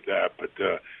start with that. But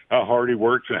how hard he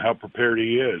works and how prepared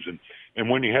he is. And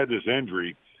when he had this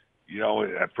injury, you know,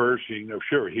 at first, you know,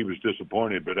 sure, he was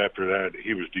disappointed, but after that,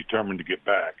 he was determined to get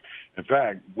back. In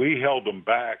fact, we held him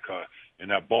back in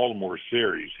that Baltimore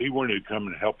series. He wanted to come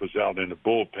and help us out in the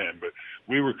bullpen, but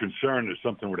we were concerned that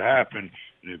something would happen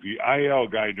And if you IL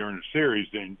guy during the series,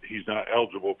 then he's not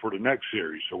eligible for the next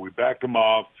series. So we backed him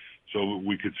off so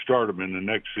we could start him in the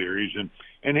next series.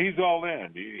 And he's all in.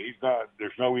 He's not.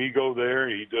 There's no ego there.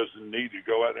 He doesn't need to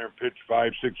go out there and pitch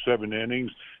 5, 6, 7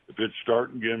 innings. If it's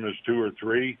starting, give him his 2 or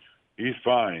 3. He's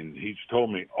fine. He's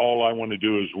told me all I want to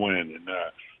do is win,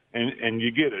 and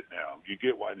you get it now. You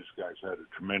get why this guy's had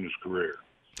a tremendous career.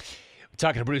 We're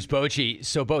talking to Bruce Bochy.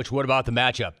 So, Boch, what about the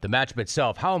matchup? The matchup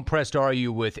itself. How impressed are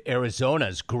you with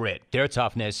Arizona's grit, their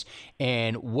toughness,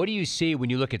 and what do you see when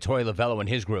you look at Torey Lovullo and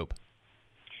his group?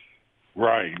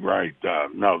 Right.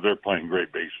 No, they're playing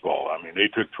great baseball. I mean, they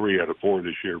took 3 out of 4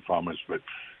 this year from us, but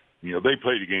they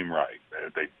play the game right.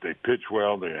 They pitch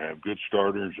well. They have good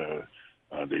starters.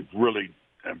 They've really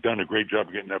have done a great job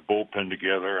of getting that bullpen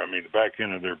together. I mean, the back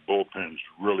end of their bullpen's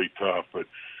really tough, but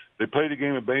they play the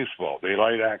game of baseball. They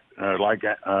like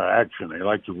action. They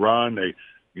like to run.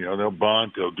 They'll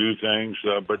bunt. They'll do things,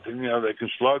 but they can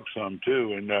slug some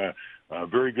too. And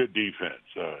very good defense.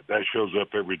 That shows up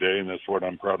every day, and that's what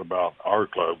I'm proud about our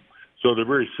club. So they're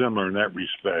very similar in that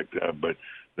respect, but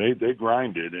they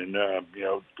grind it. And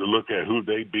to look at who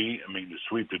they beat, I mean, to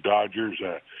sweep the Dodgers,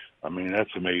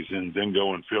 that's amazing. Then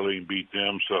go in Philly and beat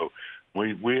them. So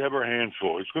we have our hands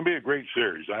full. It's going to be a great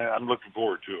series. I'm looking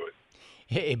forward to it.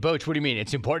 Hey, Boch, what do you mean?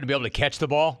 It's important to be able to catch the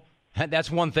ball? That's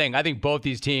one thing. I think both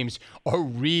these teams are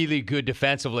really good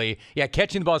defensively. Yeah,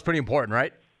 catching the ball is pretty important,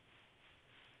 right?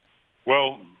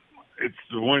 Well, it's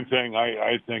the one thing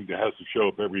I think that has to show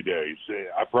up every day.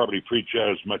 I probably preach that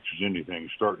as much as anything,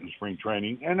 starting spring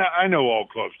training. And I know all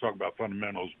clubs talk about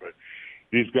fundamentals, but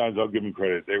these guys, I'll give them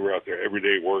credit. They were out there every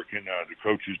day working. The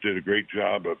coaches did a great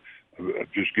job of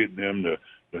just getting them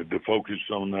to focus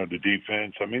on the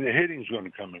defense. I mean, the hitting's going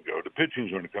to come and go. The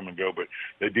pitching's going to come and go, but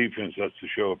the defense has to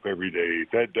show up every day.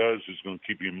 If that does, it's going to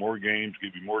keep you in more games,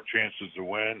 give you more chances to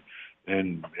win.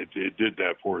 And it did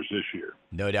that for us this year.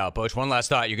 No doubt. Boch, one last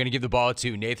thought. You're going to give the ball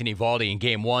to Nathan Eovaldi in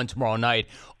Game 1 tomorrow night.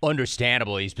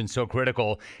 Understandably, he's been so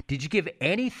critical. Did you give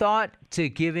any thought to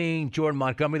giving Jordan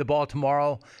Montgomery the ball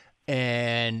tomorrow?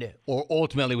 Or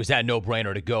ultimately, was that a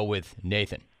no-brainer to go with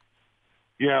Nathan?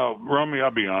 Yeah, Romy,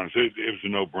 I'll be honest. It was a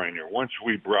no-brainer. Once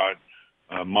we brought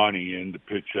Monty in to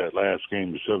pitch that last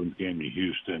game, the 7th game in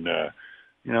Houston,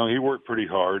 he worked pretty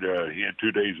hard. He had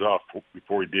 2 days off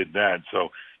before he did that. So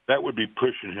that would be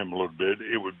pushing him a little bit.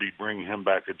 It would be bringing him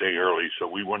back a day early. So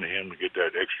we wanted him to get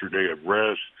that extra day of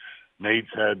rest. Nate's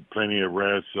had plenty of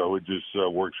rest, so it just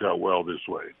works out well this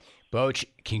way. Boch,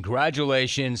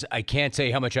 congratulations. I can't tell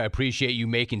you how much I appreciate you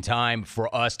making time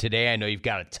for us today. I know you've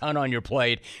got a ton on your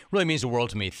plate. It really means the world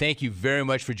to me. Thank you very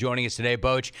much for joining us today,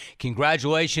 Boch.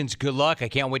 Congratulations. Good luck. I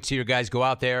can't wait to see your guys go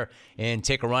out there and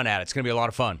take a run at it. It's going to be a lot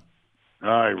of fun. All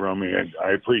right, Romy.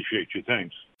 I appreciate you.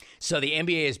 Thanks. So the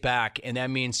NBA is back, and that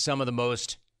means some of the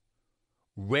most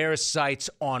rare sights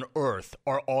on earth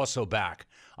are also back.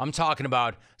 I'm talking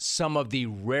about some of the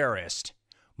rarest,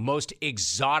 most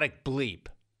exotic bleep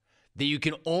that you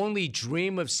can only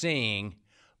dream of seeing,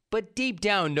 but deep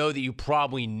down know that you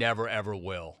probably never, ever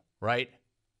will, right?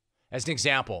 As an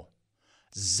example,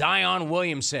 Zion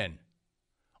Williamson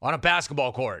on a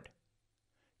basketball court.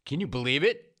 Can you believe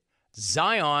it?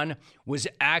 Zion was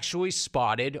actually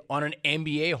spotted on an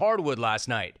NBA hardwood last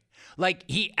night. Like,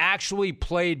 he actually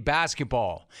played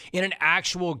basketball in an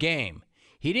actual game.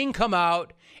 He didn't come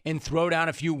out and throw down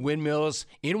a few windmills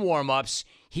in warm-ups.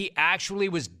 He actually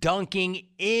was dunking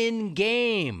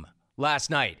in-game last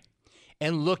night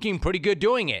and looking pretty good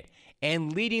doing it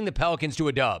and leading the Pelicans to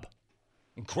a dub.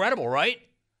 Incredible, right?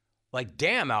 Like,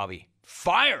 damn, Albie,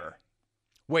 fire.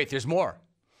 Wait, there's more.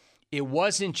 It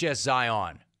wasn't just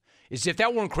Zion. As if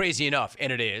that weren't crazy enough,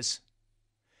 and it is.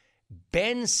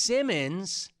 Ben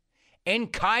Simmons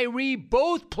and Kyrie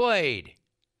both played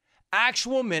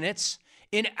actual minutes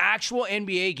in actual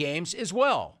NBA games as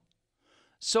well.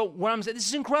 So what I'm saying, this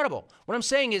is incredible. What I'm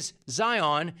saying is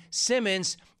Zion,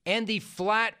 Simmons, and the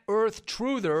flat earth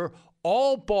truther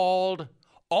all balled,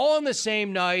 all on the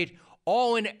same night,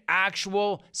 all in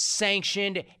actual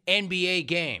sanctioned NBA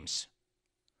games.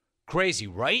 Crazy,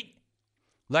 right?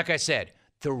 Like I said,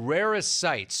 the rarest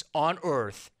sights on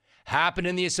earth happen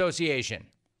in the association.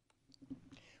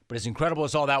 But as incredible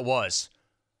as all that was,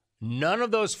 none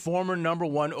of those former number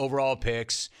 1 overall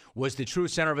picks was the true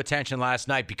center of attention last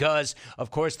night because, of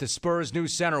course, the Spurs' new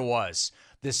center was.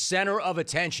 The center of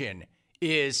attention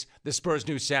is the Spurs'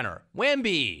 new center.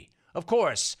 Wemby. Of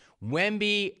course,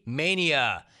 Wemby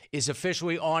Mania is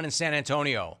officially on in San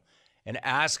Antonio. And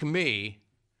ask me,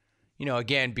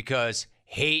 again, because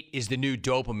hate is the new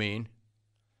dopamine.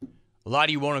 A lot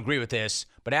of you won't agree with this,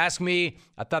 but ask me,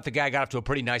 I thought the guy got off to a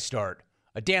pretty nice start.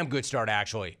 A damn good start,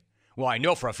 actually. Well, I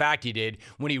know for a fact he did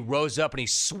when he rose up and he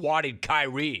swatted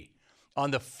Kyrie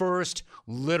on the first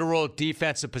literal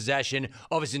defensive possession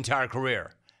of his entire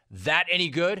career. That any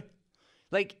good?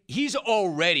 Like, he's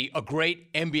already a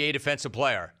great NBA defensive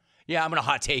player. Yeah, I'm going to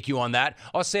hot take you on that.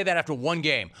 I'll say that after one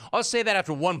game. I'll say that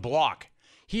after one block.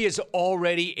 He is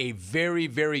already a very,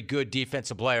 very good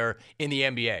defensive player in the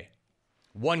NBA.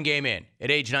 One game in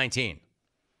at age 19.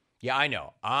 Yeah,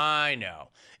 I know.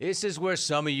 This is where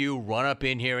some of you run up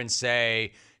in here and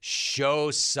say,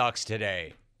 show sucks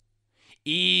today.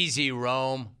 Easy,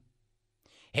 Rome.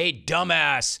 Hey,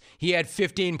 dumbass, he had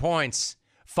 15 points,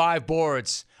 5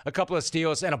 boards, a couple of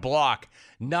steals, and a block.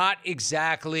 Not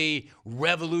exactly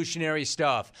revolutionary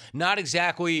stuff. Not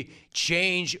exactly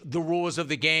change the rules of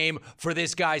the game for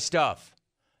this guy's stuff.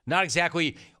 Not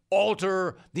exactly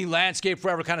alter the landscape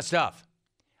forever kind of stuff.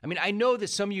 I mean, I know that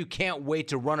some of you can't wait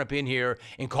to run up in here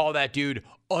and call that dude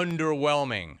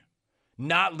underwhelming,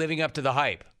 not living up to the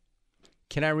hype.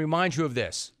 Can I remind you of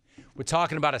this? We're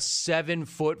talking about a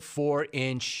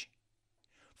 7'4"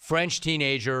 French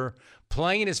teenager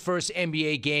playing in his first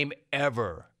NBA game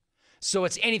ever. So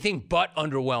it's anything but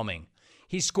underwhelming.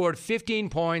 He scored 15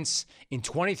 points in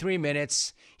 23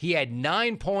 minutes. He had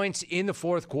 9 points in the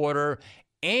fourth quarter,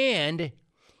 and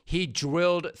he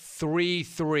drilled 3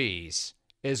 threes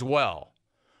as well.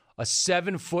 A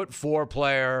 7'4"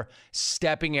 player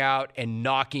stepping out and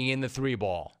knocking in the 3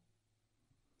 ball.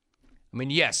 I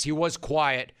mean, yes, he was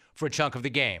quiet for a chunk of the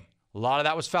game. A lot of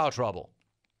that was foul trouble.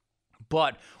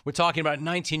 But we're talking about a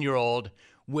 19-year-old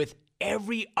with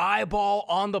every eyeball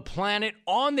on the planet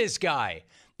on this guy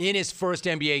in his first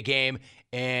NBA game,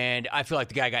 and I feel like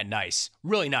the guy got nice,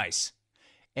 really nice.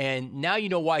 And now you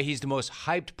know why he's the most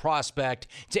hyped prospect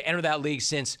to enter that league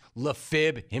since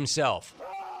LaFib himself.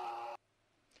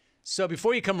 So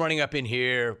before you come running up in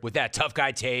here with that tough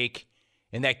guy take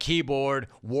and that keyboard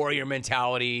warrior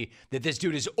mentality that this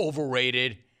dude is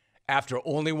overrated after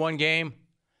only one game,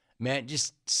 man,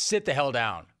 just sit the hell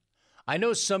down. I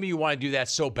know some of you want to do that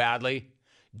so badly.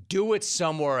 Do it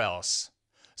somewhere else.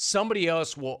 Somebody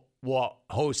else will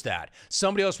host that.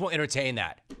 Somebody else will entertain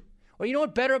that. Or you know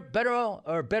what?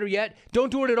 Better yet,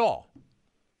 don't do it at all.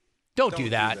 Don't do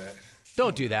that.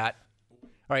 Don't do that.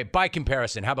 All right, by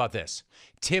comparison, how about this?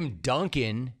 Tim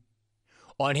Duncan,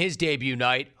 on his debut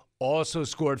night, also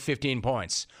scored 15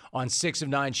 points on 6 of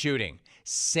 9 shooting.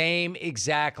 Same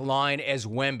exact line as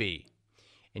Wemby.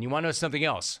 And you want to know something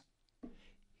else?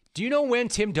 Do you know when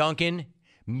Tim Duncan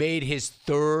made his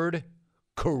third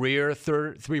career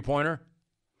three-pointer?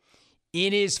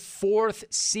 In his 4th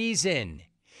season.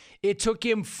 It took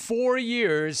him 4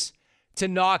 years to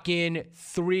knock in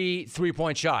 3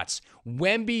 three-point shots.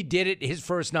 Wemby did it his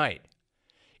first night.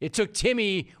 It took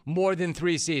Timmy more than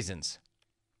 3 seasons.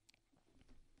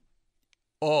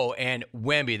 Oh, and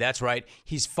Wemby, that's right.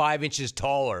 He's 5 inches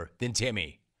taller than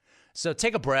Timmy. So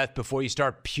take a breath before you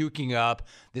start puking up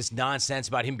this nonsense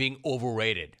about him being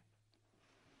overrated.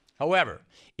 However,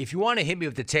 if you want to hit me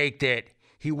with the take that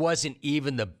he wasn't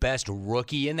even the best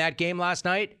rookie in that game last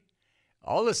night,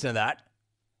 I'll listen to that.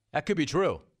 That could be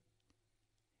true.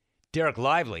 Derek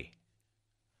Lively,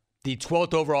 the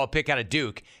 12th overall pick out of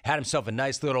Duke, had himself a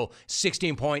nice little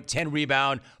 16-point,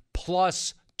 10-rebound,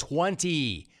 plus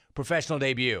 20 professional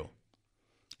debut.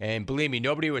 And believe me,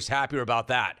 nobody was happier about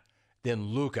that than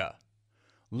Luka.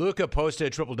 Luka posted a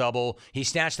triple-double. He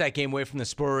snatched that game away from the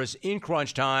Spurs in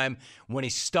crunch time when he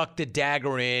stuck the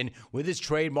dagger in with his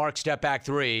trademark step-back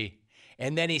 3.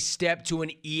 And then he stepped to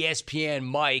an ESPN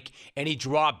mic and he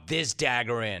dropped this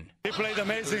dagger in. He played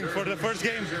amazing for the first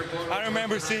game. I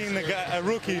remember seeing a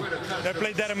rookie that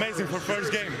played that amazing for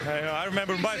first game. I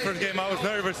remember my first game, I was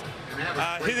nervous.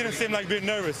 He didn't seem like being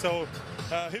nervous, so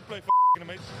he played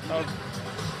amazing.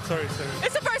 Sorry.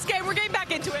 It's the first game. We're getting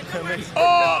back into it.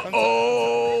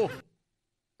 Uh-oh.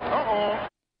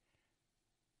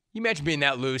 You imagine being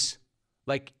that loose?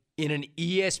 Like in an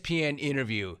ESPN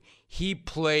interview, he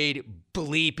played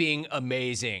bleeping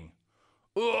amazing.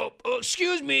 Oh,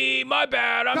 excuse me, my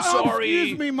bad. I'm sorry.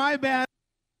 Excuse me, my bad.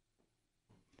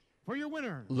 For your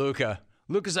winner.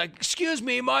 Luka's like, excuse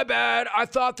me, my bad. I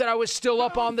thought that I was still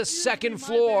up on the second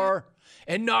floor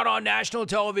and not on national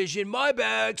television. My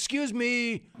bad. Excuse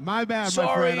me. My bad, sorry.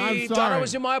 my friend. I'm sorry. Thought I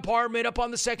was in my apartment up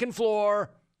on the second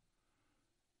floor.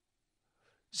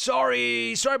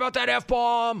 Sorry about that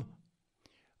F-bomb.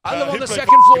 I live on the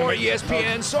second floor at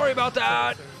ESPN. Sorry about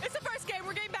that. It's the first game.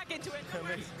 We're getting back into it.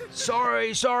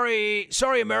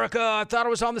 Sorry, America. I thought I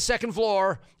was on the second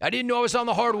floor. I didn't know I was on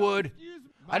the hardwood.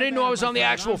 I didn't know I was on the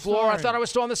actual floor. I thought I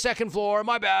was still on the second floor.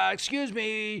 My bad. Excuse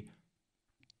me.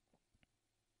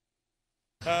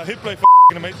 He played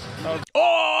amazing.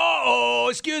 Oh,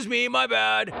 excuse me, my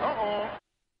bad.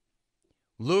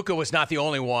 Luka was not the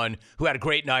only one who had a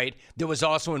great night that was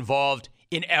also involved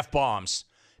in F-bombs,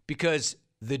 because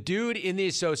the dude in the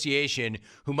association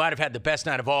who might have had the best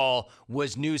night of all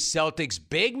was new Celtics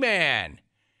big man,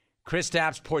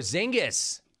 Kristaps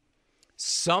Porzingis.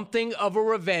 Something of a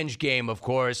revenge game, of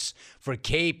course, for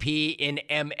KP in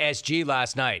MSG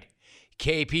last night.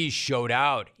 KP showed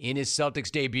out in his Celtics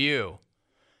debut.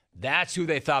 That's who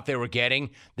they thought they were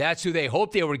getting. That's who they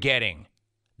hoped they were getting.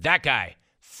 That guy,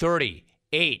 30,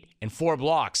 8, and 4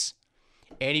 blocks.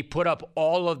 And he put up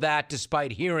all of that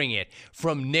despite hearing it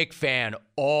from Knick fan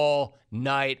all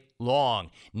night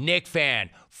long. Knick fan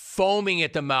foaming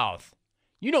at the mouth.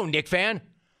 You know Knick fan.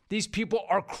 These people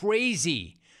are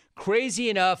crazy. Crazy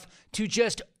enough to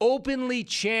just openly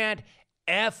chant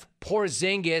F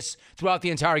Porzingis throughout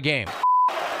the entire game.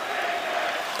 On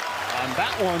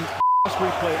that one, let's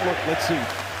replay it. Look, let's see.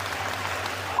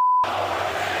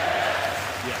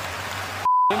 Yeah.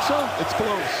 Think so? It's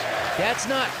close. That's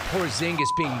not Porzingis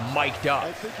being mic'd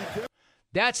up.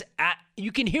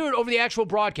 You can hear it over the actual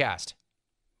broadcast.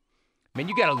 Man,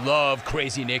 you gotta love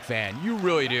crazy Knick fan. You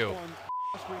really do.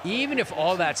 Even if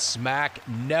all that smack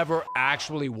never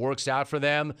actually works out for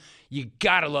them, you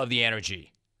gotta love the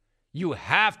energy. You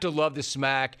have to love the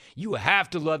smack. You have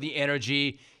to love the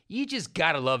energy. You just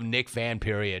gotta love Knick fan,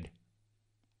 period.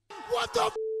 What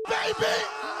the baby?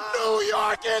 New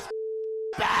York is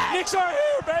back! Knicks are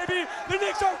here, baby! The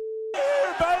Knicks are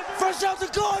here, baby! Fresh out the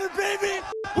garden, baby!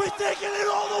 We're taking it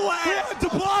all the way! We had de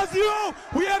Blasio,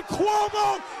 we had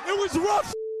Cuomo, it was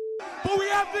rough, but we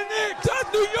have the Knicks!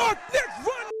 That's New York Knicks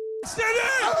run city!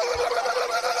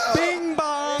 Bing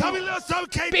bong! Tell me a little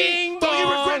something, KD! Bing Don't you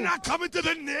bong. regret not coming to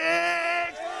the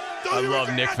Knicks? I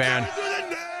love Knick fan.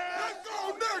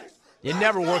 It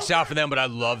never works out for them, but I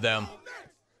love them.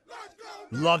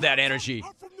 Love that energy.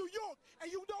 I'm from New York,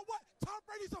 and you know what? Tom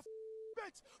Brady's a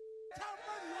bitch. Tom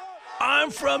Brady, I'm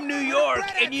from New York,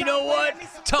 and you know what?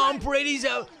 Tom Brady's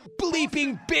a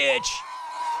bleeping bitch.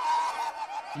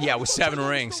 Yeah, with 7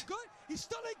 rings. He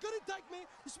still ain't good at Dyke, man.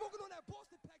 He's smoking on that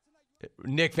Boston pack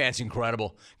tonight. Knick fan's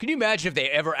incredible. Can you imagine if they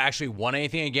ever actually won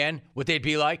anything again, what they'd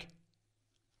be like?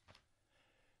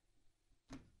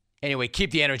 Anyway, keep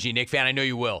the energy, Knick fan. I know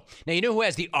you will. Now, you know who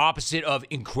has the opposite of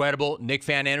incredible Knick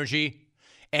fan energy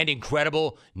and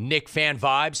incredible Knick fan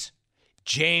vibes?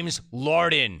 James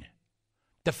Larden.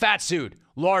 The fat suit,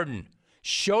 Larden,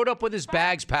 showed up with his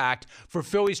bags packed for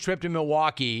Philly's trip to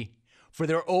Milwaukee for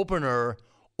their opener,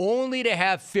 only to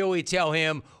have Philly tell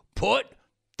him, put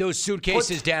those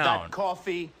suitcases down. That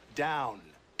coffee down.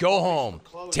 Go home.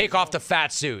 Take off the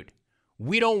fat suit.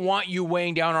 We don't want you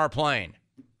weighing down our plane.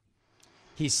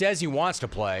 He says he wants to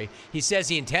play. He says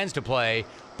he intends to play,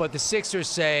 but the Sixers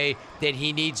say that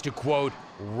he needs to, quote,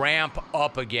 ramp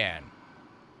up again.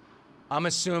 I'm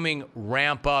assuming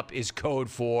ramp up is code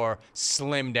for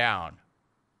slim down.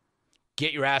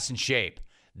 Get your ass in shape.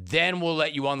 Then we'll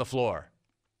let you on the floor.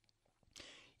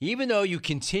 Even though you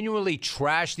continually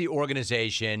trash the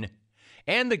organization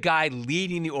and the guy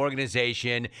leading the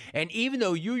organization, and even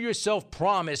though you yourself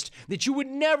promised that you would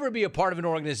never be a part of an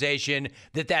organization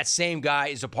that same guy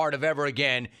is a part of ever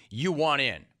again, you want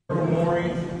in. Daryl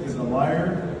Morey is a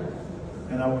liar,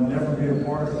 and I will never be a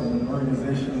part of an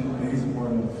organization that he's a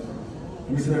part of.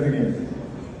 Let me say that again.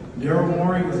 Daryl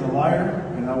Morey is a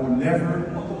liar, and I will never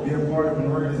be a part of an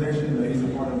organization that he's a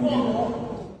part of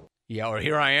again. Yeah, or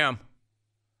here I am.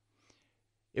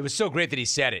 It was so great that he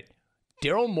said it.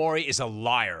 Daryl Morey is a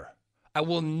liar. I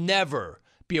will never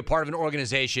be a part of an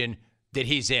organization that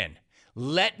he's in.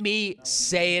 Let me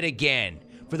say it again.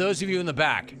 For those of you in the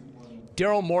back,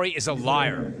 Daryl Morey is a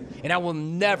liar, and I will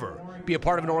never be a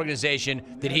part of an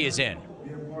organization that he is in.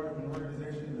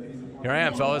 Here I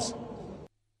am, fellas.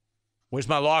 Where's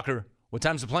my locker? What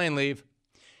time's the plane leave?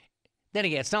 Then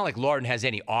again, it's not like Larden has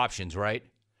any options, right?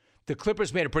 The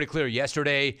Clippers made it pretty clear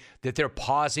yesterday that they're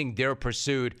pausing their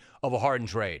pursuit of a Harden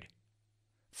trade.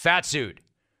 Fat suit,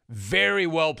 very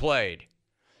well played.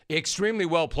 Extremely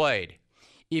well played.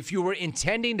 If you were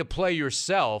intending to play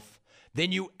yourself,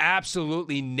 then you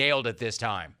absolutely nailed it this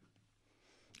time.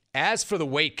 As for the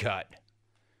weight cut,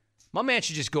 my man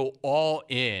should just go all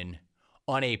in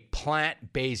on a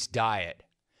plant-based diet.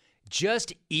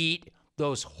 Just eat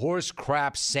those horse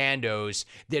crap Sandos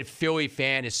that Philly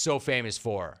fan is so famous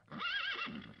for.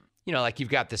 You know, like you've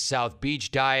got the South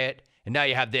Beach diet, and now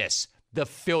you have this, the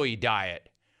Philly diet,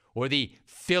 or the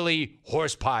Philly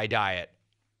horse pie diet.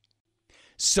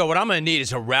 So what I'm going to need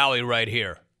is a rally right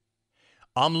here.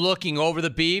 I'm looking over the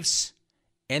beefs,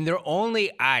 and they're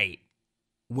only aight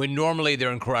when normally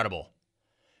they're incredible.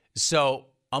 So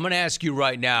I'm going to ask you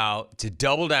right now to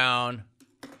double down,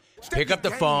 pick up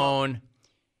the phone,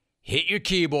 hit your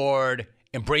keyboard,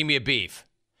 and bring me a beef.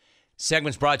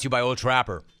 Segment's brought to you by Old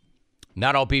Trapper.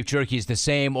 Not all beef jerky is the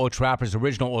same. Old Trapper's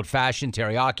original old-fashioned,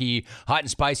 teriyaki, hot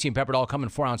and spicy, and peppered all come in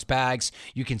 4-ounce bags.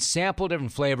 You can sample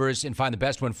different flavors and find the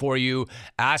best one for you.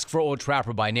 Ask for Old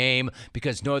Trapper by name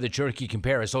because no other jerky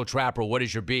compares. Old Trapper, what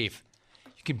is your beef?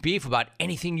 You can beef about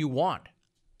anything you want.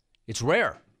 It's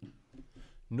rare.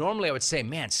 Normally, I would say,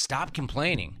 man, stop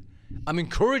complaining. I'm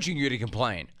encouraging you to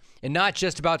complain, and not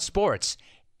just about sports.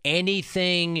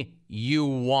 Anything you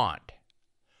want.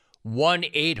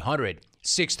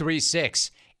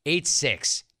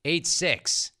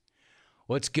 1-800-636-8686.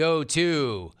 Let's go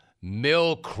to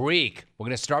Mill Creek. We're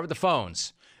going to start with the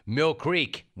phones. Mill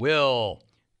Creek. Will,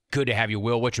 good to have you.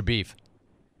 Will, what's your beef?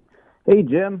 Hey,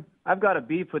 Jim. I've got a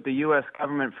beef with the U.S.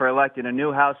 government for electing a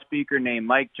new House Speaker named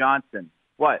Mike Johnson.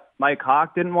 What, Mike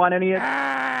Hawk didn't want any of it?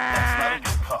 That's not a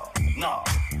good call. No.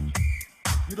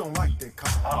 You don't like that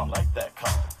call. I don't like that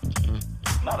call.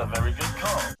 Not a very good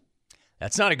call.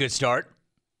 That's not a good start.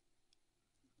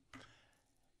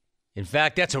 In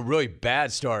fact, that's a really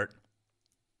bad start.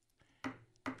 I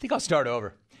think I'll start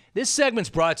over. This segment's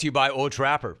brought to you by Old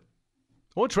Trapper.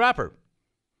 Old Trapper.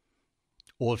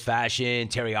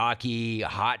 Old-fashioned, teriyaki,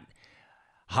 hot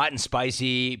and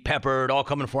spicy, peppered, all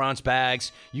come in 4-ounce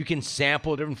bags. You can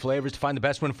sample different flavors to find the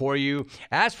best one for you.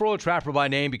 Ask for Old Trapper by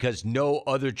name because no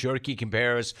other jerky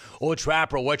compares. Old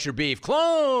Trapper, what's your beef?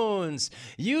 Clones!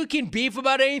 You can beef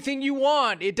about anything you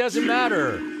want. It doesn't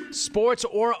matter. Sports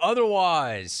or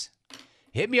otherwise.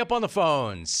 Hit me up on the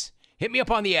phones. Hit me up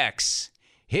on the X.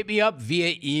 Hit me up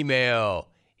via email.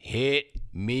 Hit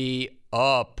me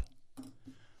up.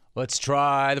 Let's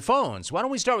try the phones. Why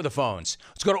don't we start with the phones?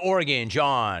 Let's go to Oregon.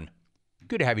 John.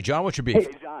 Good to have you, John. What's your beef?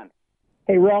 Hey, John.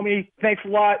 Hey, Romy. Thanks a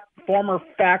lot. Former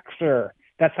faxer.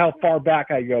 That's how far back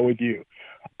I go with you.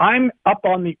 I'm up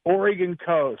on the Oregon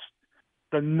coast,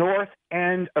 the north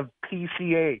end of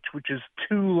PCH, which is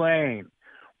 2-lane.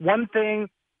 One thing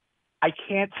I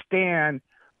can't stand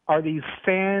are these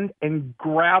sand and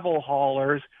gravel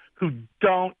haulers who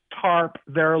don't tarp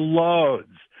their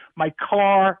loads. My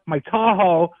car, my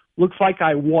Tahoe, looks like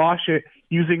I wash it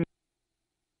using...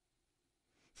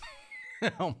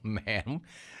 Oh, man.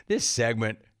 This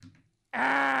segment...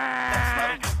 That's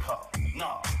not a good call.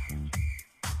 No.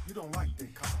 You don't like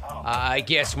that call. I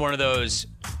guess one of those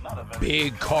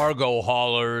big cargo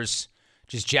haulers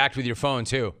just jacked with your phone,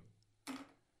 too.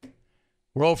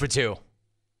 Roll for 2.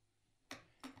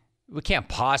 We can't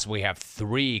possibly have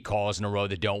 3 calls in a row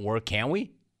that don't work, can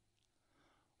we?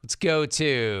 Let's go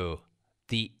to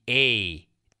the ATX.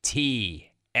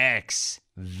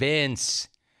 Vince.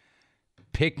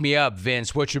 Pick me up,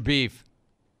 Vince. What's your beef?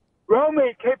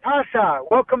 Romy, que pasa?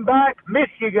 Welcome back. Miss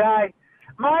you, guy.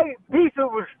 My beef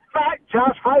was fat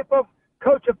Josh Heupel,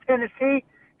 coach of Tennessee,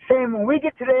 saying when we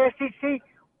get to the SEC,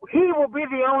 he will be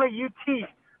the only UT.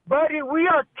 Buddy, we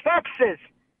are Texas.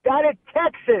 Got it,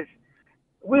 Texas.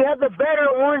 We have the better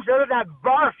orange other than that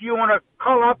barf you want to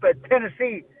call up at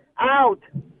Tennessee. Out.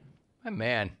 Oh,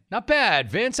 man, not bad,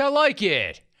 Vince. I like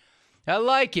it. I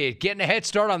like it. Getting a head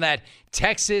start on that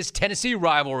Texas-Tennessee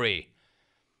rivalry.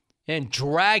 And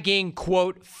dragging,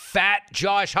 quote, fat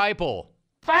Josh Heupel.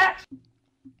 Fat?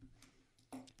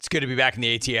 It's good to be back in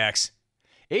the ATX.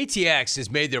 ATX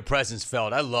has made their presence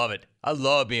felt. I love it. I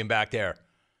love being back there.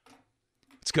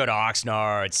 Let's go to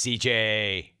Oxnard.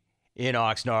 CJ. In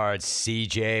Oxnard.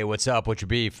 CJ, what's up? What's your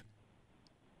beef?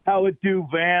 How it do,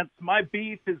 Vance? My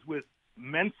beef is with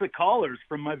Mensa callers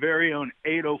from my very own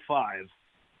 805,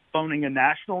 phoning a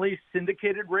nationally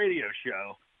syndicated radio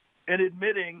show and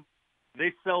admitting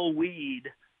they sell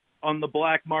weed on the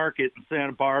black market in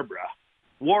Santa Barbara.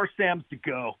 War Sam's to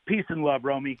go. Peace and love,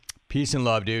 Romy. Peace and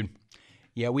love, dude.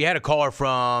 Yeah, we had a caller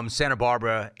from Santa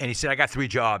Barbara, and he said, I got 3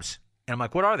 jobs. And I'm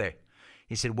like, what are they?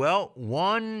 He said, well,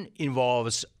 one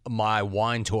involves my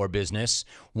wine tour business.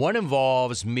 One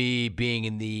involves me being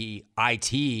in the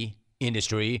IT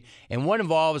industry. And one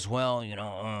involves,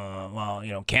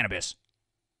 cannabis.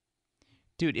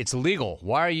 Dude, it's illegal.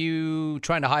 Why are you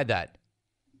trying to hide that?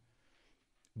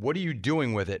 What are you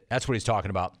doing with it? That's what he's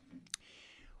talking about.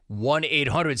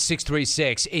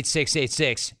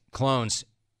 1-800-636-8686. Clones,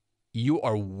 you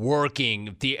are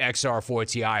working the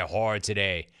XR4TI hard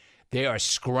today. They are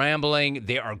scrambling.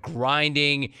 They are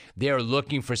grinding. They are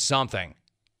looking for something.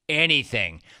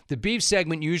 Anything. The beef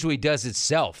segment usually does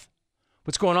itself.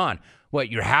 What's going on? What,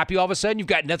 you're happy all of a sudden? You've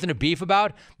got nothing to beef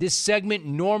about? This segment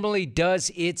normally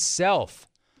does itself.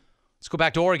 Let's go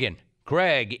back to Oregon.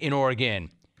 Craig in Oregon.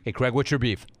 Hey, Craig, what's your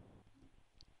beef?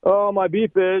 Oh, my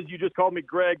beef is you just called me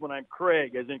Greg when I'm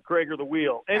Craig, as in Craig or the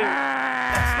wheel.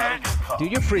 Anyway.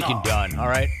 Dude, you're freaking done, all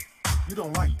right? You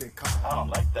don't like that call. I don't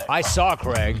like that call. I saw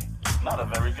Craig. Not a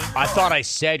very good call. I thought I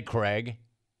said Craig.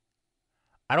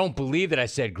 I don't believe that I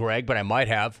said Greg, but I might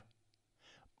have.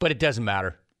 But it doesn't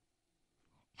matter.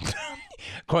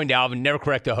 According to Alvin, never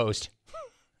correct the host.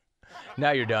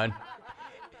 Now you're done.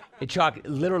 Hey, Chuck,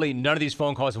 literally none of these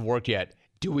phone calls have worked yet.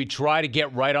 Do we try to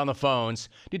get right on the phones?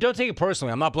 Dude, don't take it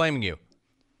personally. I'm not blaming you.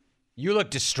 You look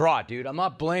distraught, dude. I'm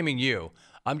not blaming you.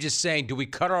 I'm just saying, do we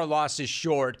cut our losses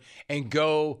short and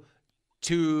go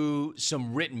to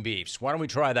some written beefs? Why don't we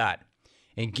try that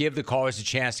and give the callers a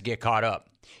chance to get caught up?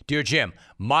 Dear Jim,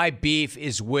 my beef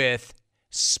is with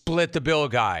Split the Bill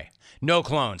guy. No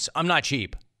clones. I'm not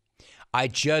cheap. I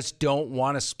just don't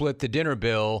want to split the dinner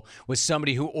bill with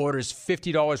somebody who orders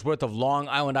 $50 worth of Long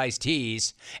Island iced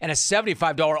teas and a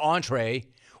 $75 entree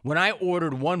when I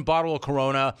ordered one bottle of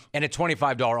Corona and a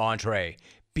 $25 entree.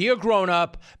 Be a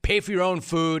grown-up, pay for your own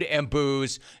food and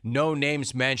booze. No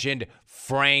names mentioned.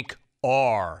 Frank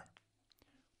R.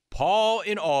 Paul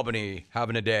in Albany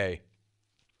having a day.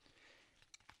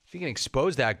 If you can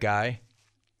expose that guy,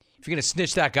 if you're going to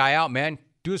snitch that guy out, man,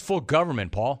 do his full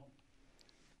government, Paul.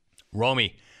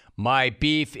 Romy, my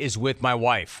beef is with my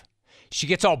wife. She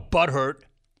gets all butthurt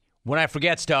when I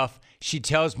forget stuff. She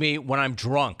tells me when I'm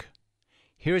drunk.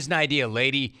 Here's an idea,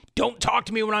 lady. Don't talk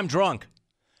to me when I'm drunk.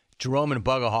 Jerome and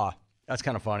Bugahaw. That's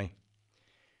kind of funny.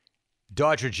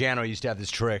 Dodger Jano used to have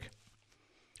this trick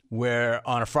where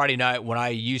on a Friday night when I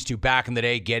used to, back in the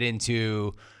day, get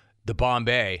into the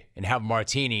Bombay and have a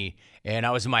martini, and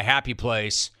I was in my happy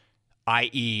place,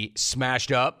 i.e.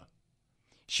 smashed up,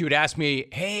 she would ask me,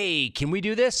 hey, can we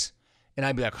do this? And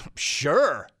I'd be like,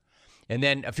 sure. And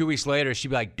then a few weeks later, she'd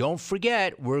be like, don't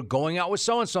forget, we're going out with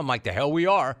so-and-so. I'm like, the hell we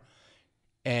are.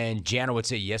 And Jana would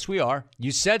say, yes, we are.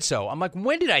 You said so. I'm like,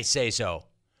 when did I say so?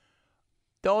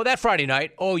 Oh, that Friday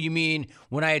night. Oh, you mean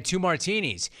when I had 2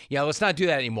 martinis? Yeah, let's not do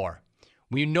that anymore.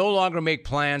 We no longer make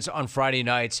plans on Friday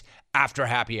nights after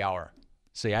happy hour.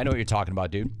 So yeah, I know what you're talking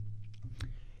about, dude.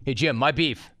 Hey, Jim, my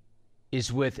beef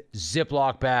is with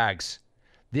Ziploc bags.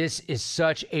 This is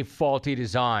such a faulty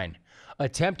design.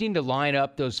 Attempting to line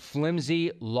up those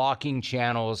flimsy locking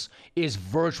channels is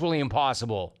virtually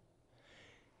impossible.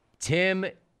 Tim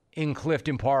in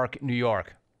Clifton Park, New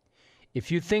York.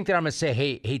 If you think that I'm going to say,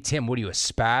 hey, Tim, what are you, a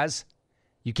spaz?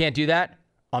 You can't do that?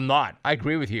 I'm not. I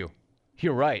agree with you.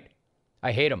 You're right.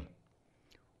 I hate them.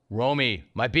 Romy,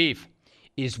 my beef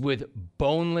is with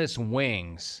boneless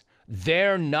wings.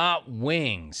 They're not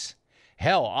wings.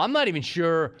 Hell, I'm not even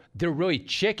sure they're really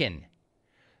chicken.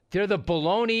 They're the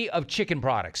bologna of chicken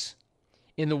products.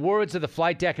 In the words of the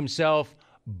flight deck himself,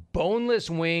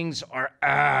 boneless wings are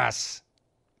ass.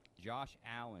 Josh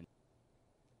Allen.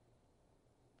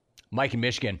 Mike in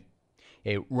Michigan.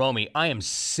 Hey, Romy, I am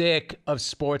sick of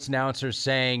sports announcers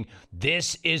saying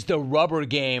this is the rubber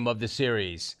game of the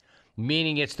series,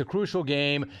 meaning it's the crucial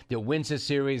game that wins a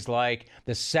series like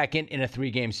the second in a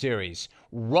 3-game series.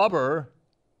 Rubber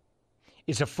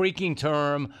is a freaking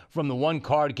term from the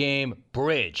one-card game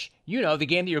Bridge. You know, the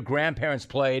game that your grandparents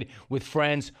played with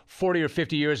friends 40 or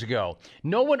 50 years ago.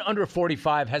 No one under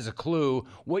 45 has a clue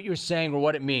what you're saying or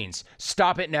what it means.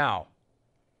 Stop it now.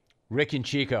 Rick and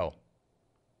Chico.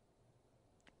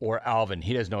 Or Alvin.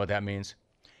 He doesn't know what that means.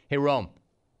 Hey, Rome.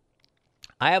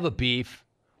 I have a beef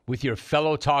with your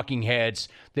fellow talking heads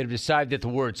that have decided that the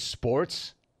word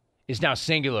sports is now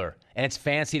singular, and it's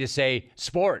fancy to say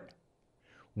sport.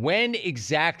 When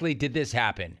exactly did this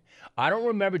happen? I don't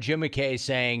remember Jim McKay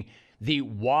saying the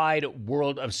wide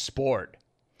world of sport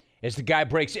as the guy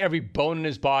breaks every bone in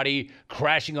his body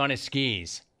crashing on his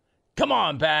skis. Come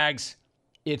on, Bags.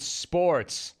 It's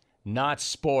sports, not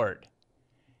sport.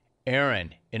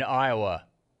 Aaron in Iowa.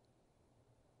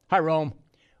 Hi, Rome.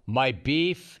 My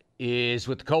beef is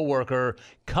with the coworker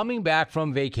coming back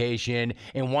from vacation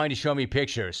and wanting to show me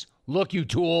pictures. Look, you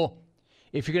tool.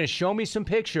 If you're going to show me some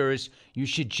pictures, you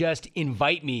should just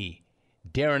invite me.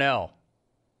 Darren L.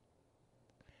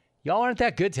 Y'all aren't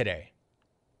that good today.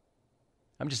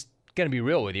 I'm just going to be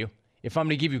real with you. If I'm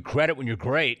going to give you credit when you're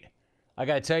great, I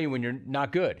got to tell you when you're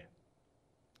not good.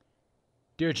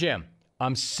 Dear Jim,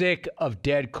 I'm sick of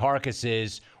dead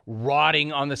carcasses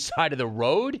rotting on the side of the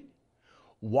road.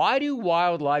 Why do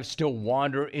wildlife still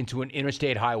wander into an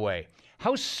interstate highway?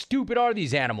 How stupid are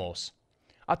these animals?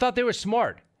 I thought they were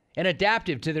smart and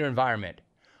adaptive to their environment.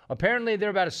 Apparently, they're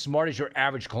about as smart as your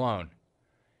average clone.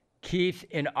 Keith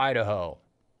in Idaho.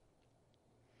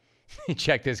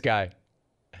 Check this guy.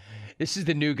 This is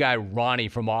the new guy, Ronnie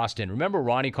from Austin. Remember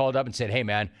Ronnie called up and said, hey,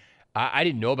 man, I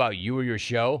didn't know about you or your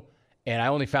show, and I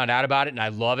only found out about it, and I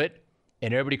love it,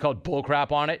 and everybody called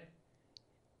bullcrap on it.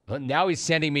 But now he's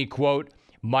sending me, quote,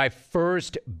 my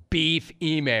first beef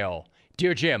email.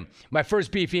 Dear Jim, my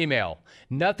first beef email.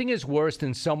 Nothing is worse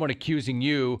than someone accusing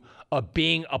you of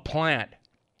being a plant.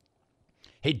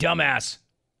 Hey, dumbass.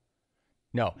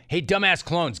 No. Hey, dumbass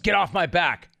clones, get off my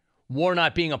back. War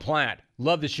not being a plant.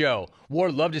 Love the show.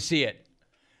 War, love to see it.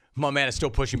 My man is still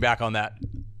pushing back on that.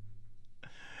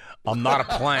 I'm not a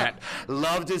plant.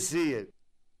 Love to see it.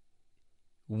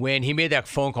 When he made that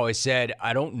phone call, he said,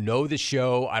 I don't know the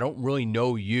show. I don't really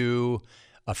know you.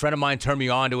 A friend of mine turned me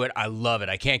on to it. I love it.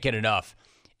 I can't get enough.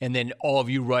 And then all of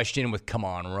you rushed in with, come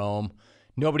on, Rome.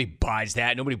 Nobody buys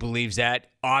that. Nobody believes that.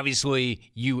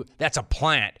 Obviously, that's a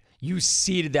plant. You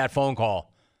seeded that phone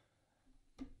call.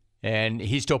 And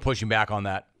he's still pushing back on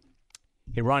that.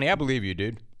 Hey, Ronnie, I believe you,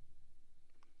 dude.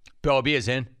 Bella B is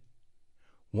in.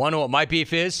 Want to know what my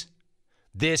beef is?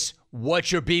 This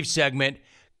What's Your Beef segment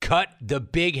cut the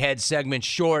big head segment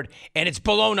short, and it's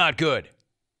below not good.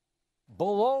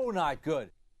 Below not good.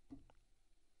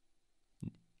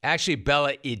 Actually,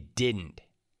 Bella, it didn't.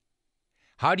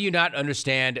 How do you not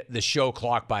understand the show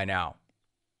clock by now?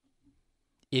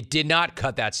 It did not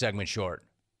cut that segment short.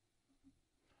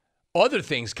 Other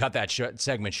things cut that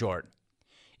segment short.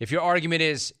 If your argument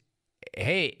is,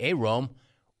 hey, Rome,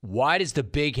 why does the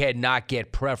big head not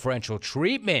get preferential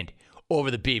treatment over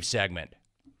the beef segment?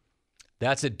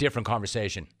 That's a different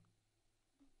conversation.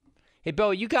 Hey,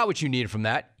 Bella, you got what you needed from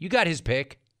that. You got his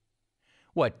pick.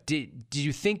 What, did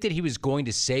you think that he was going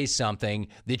to say something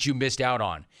that you missed out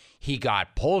on? He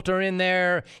got Poulter in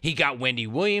there. He got Wendy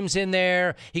Williams in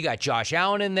there. He got Josh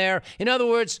Allen in there. In other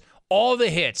words, all the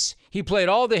hits. He played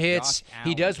all the hits.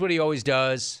 He does what he always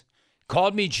does.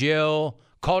 Called me Jill.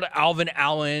 Called Alvin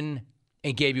Allen.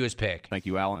 And gave you his pick. Thank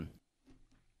you, Allen.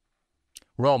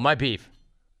 Rome, my beef.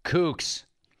 Kooks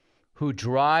who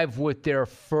drive with their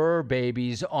fur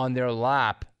babies on their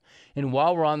lap. And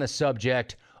while we're on the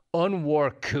subject,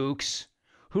 unwar kooks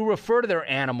who refer to their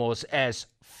animals as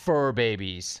fur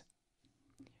babies.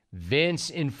 Vince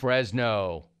in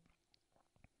Fresno.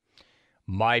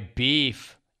 My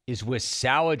beef is with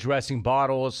salad dressing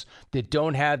bottles that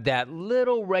don't have that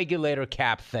little regulator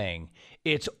cap thing.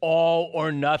 It's all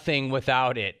or nothing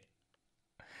without it.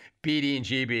 BD and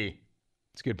GB.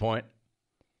 That's a good point.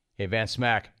 Hey, Van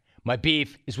Smack. My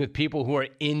beef is with people who are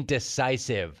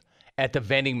indecisive at the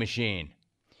vending machine.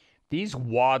 These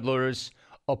waddlers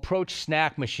approach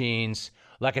snack machines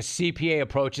like a CPA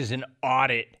approaches an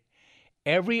audit.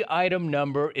 Every item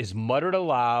number is muttered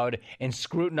aloud and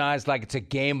scrutinized like it's a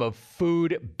game of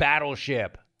food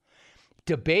battleship.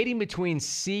 Debating between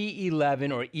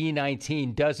C11 or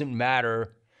E19 doesn't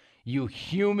matter, you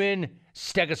human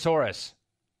stegosaurus.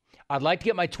 I'd like to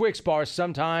get my Twix bar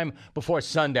sometime before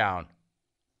sundown.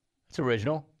 That's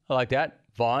original. I like that.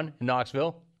 Vaughn in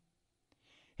Knoxville.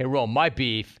 Hey, Rome, my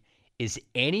beef is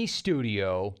any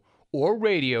studio or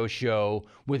radio show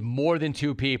with more than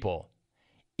two people.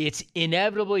 It's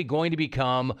inevitably going to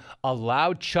become a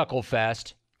loud chuckle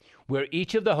fest where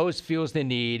each of the hosts feels the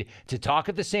need to talk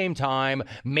at the same time,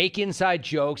 make inside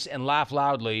jokes, and laugh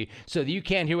loudly so that you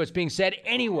can't hear what's being said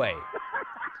anyway.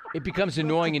 It becomes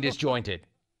annoying and disjointed.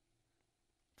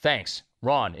 Thanks,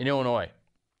 Ron in Illinois.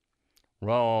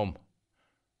 Rome.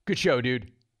 Good show,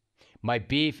 dude. My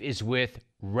beef is with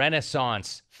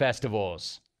Renaissance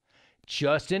festivals.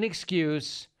 Just an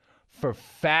excuse for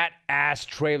fat-ass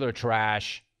trailer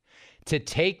trash to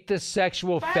take the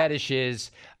sexual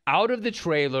fetishes out of the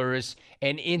trailers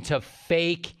and into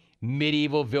fake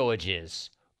medieval villages.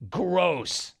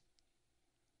 Gross.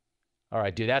 All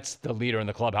right, dude, that's the leader in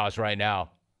the clubhouse right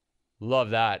now.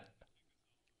 Love that.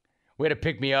 Way to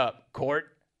pick me up, Court.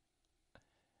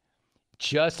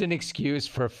 Just an excuse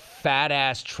for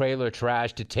fat-ass trailer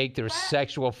trash to take their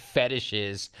sexual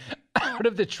fetishes out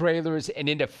of the trailers and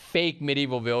into fake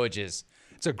medieval villages.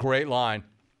 It's a great line.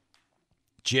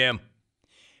 Jim,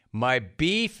 my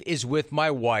beef is with my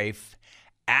wife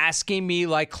asking me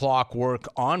like clockwork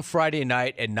on Friday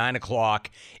night at 9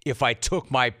 o'clock if I took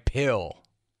my pill.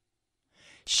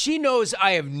 She knows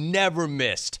I have never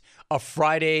missed a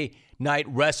Friday night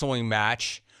wrestling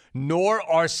match, nor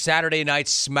our Saturday night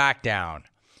SmackDown.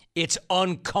 It's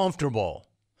uncomfortable.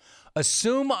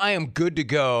 Assume I am good to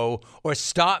go or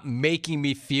stop making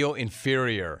me feel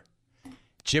inferior.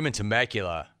 Jim in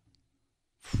Temecula.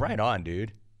 Right on,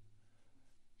 dude.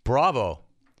 Bravo.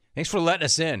 Thanks for letting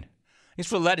us in. Thanks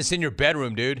for letting us in your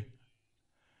bedroom, dude.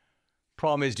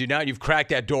 Problem is, dude, now you've cracked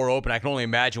that door open, I can only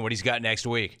imagine what he's got next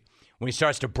week when he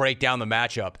starts to break down the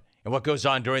matchup and what goes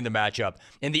on during the matchup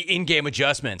and the in-game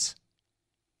adjustments.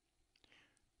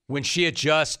 when she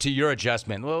adjusts to your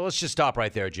adjustment. Well, let's just stop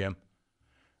right there, Jim.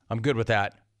 I'm good with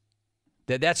that.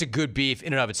 That's a good beef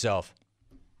in and of itself.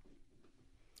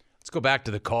 Let's go back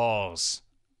to the calls.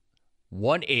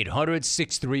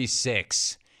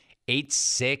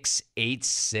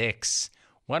 1-800-636-8686.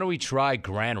 Why don't we try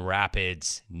Grand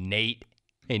Rapids? Nate.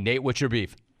 Hey, Nate, what's your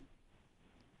beef?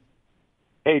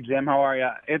 Hey, Jim, how are you?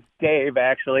 It's Dave,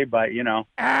 actually, but, you know.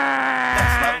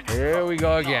 Here we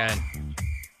go again.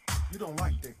 You don't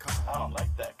like that call. I don't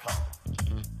like that call.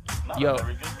 Not Yo, a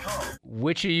very good call.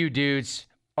 which of you dudes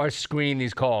are screening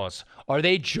these calls? Are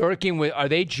they jerking with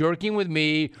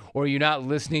me, or are you not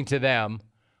listening to them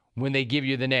when they give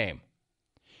you the name?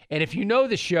 And if you know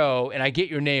the show and I get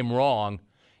your name wrong,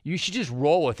 you should just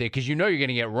roll with it because you know you're going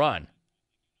to get run.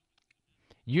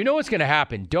 You know what's going to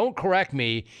happen. Don't correct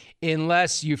me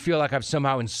unless you feel like I've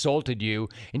somehow insulted you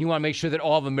and you want to make sure that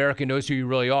all of America knows who you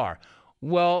really are.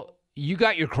 Well, you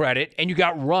got your credit and you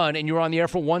got run and you were on the air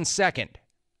for 1 second.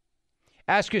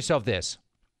 Ask yourself this.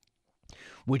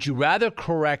 Would you rather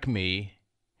correct me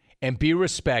and be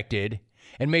respected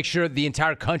and make sure the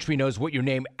entire country knows what your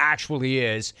name actually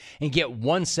is and get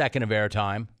 1 second of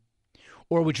airtime?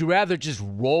 Or would you rather just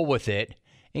roll with it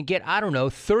and get,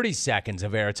 30 seconds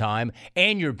of airtime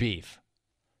and your beef?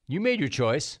 You made your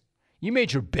choice. You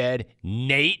made your bed,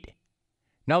 Nate.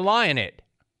 Now lie in it.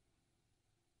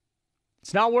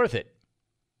 It's not worth it.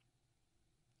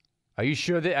 Are you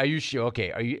sure?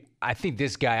 Okay. I think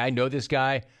this guy, I know this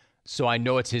guy, so I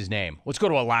know it's his name. Let's go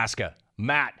to Alaska.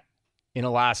 Matt in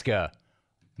Alaska.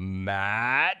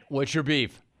 Matt, what's your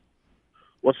beef?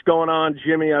 What's going on,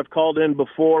 Jimmy? I've called in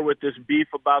before with this beef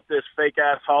about this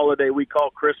fake-ass holiday we call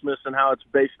Christmas and how it's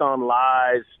based on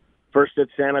lies. First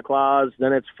it's Santa Claus,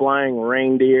 then it's flying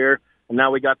reindeer, and now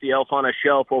we got the elf on a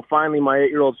shelf. Well, finally my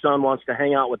 8-year-old son wants to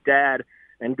hang out with Dad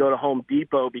and go to Home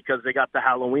Depot because they got the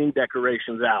Halloween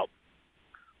decorations out.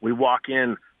 We walk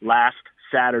in last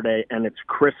Saturday, and it's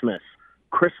Christmas.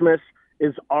 Christmas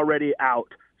is already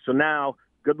out. So now,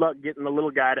 good luck getting the little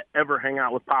guy to ever hang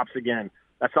out with Pops again.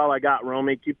 That's all I got,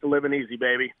 Romy. Keep the living easy,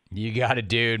 baby. You got it,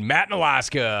 dude. Matt in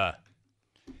Alaska.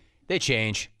 They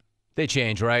change,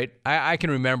 right? I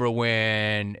can remember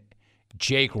when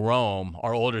Jake Rome,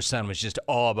 our older son, was just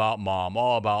all about mom.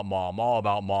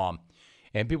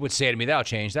 And people would say to me, that'll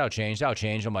change.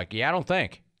 I'm like, yeah, I don't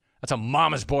think. That's a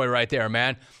mama's boy right there,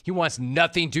 man. He wants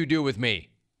nothing to do with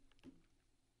me.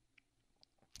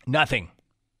 Nothing.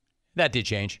 That did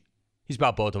change. He's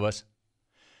about both of us.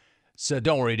 So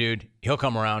don't worry, dude. He'll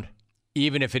come around.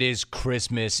 Even if it is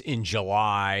Christmas in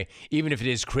July, even if it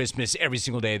is Christmas every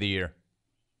single day of the year.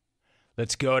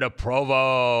 Let's go to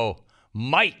Provo.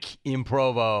 Mike in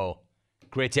Provo.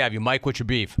 Great to have you. Mike, what's your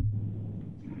beef?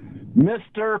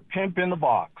 Mr. Pimp in the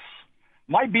Box.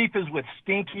 My beef is with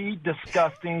stinky,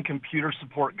 disgusting computer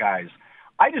support guys.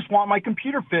 I just want my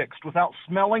computer fixed without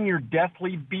smelling your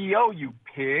deathly BO, you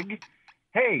pig.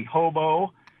 Hey,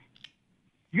 hobo.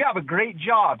 You have a great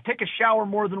job. Take a shower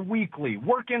more than weekly.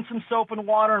 Work in some soap and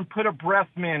water and put a breath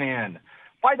mint in.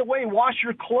 By the way, wash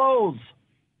your clothes.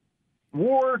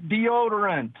 War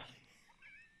deodorant.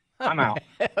 I'm out.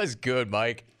 That was good,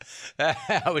 Mike.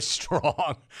 That was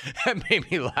strong. That made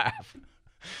me laugh.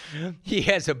 He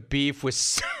has a beef with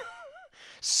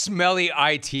smelly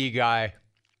IT guy.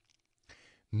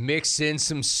 Mix in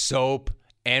some soap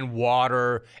and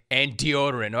water and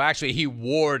deodorant. No, actually, he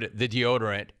wore the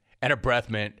deodorant and a breath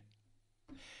mint.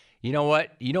 You know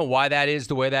what? You know why that is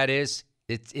the way that is?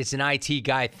 It's an IT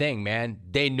guy thing, man.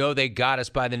 They know they got us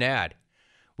by the nad.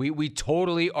 We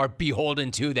totally are beholden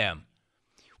to them.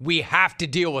 We have to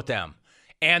deal with them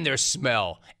and their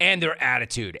smell and their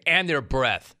attitude and their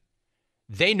breath.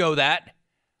 They know that.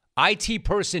 IT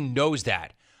person knows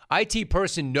that. IT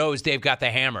person knows they've got the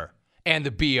hammer and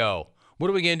the BO. What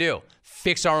are we going to do?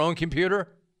 Fix our own computer?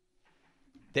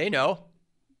 They know.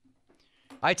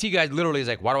 IT guy literally is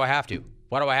like, why do I have to?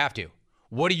 Why do I have to?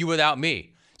 What are you without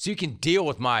me? So you can deal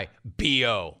with my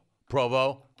BO,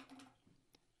 Provo.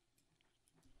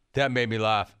 That made me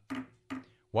laugh.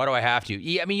 Why do I have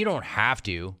to? I mean, you don't have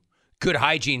to. Good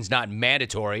hygiene's not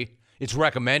mandatory. It's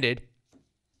recommended.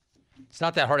 It's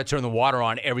not that hard to turn the water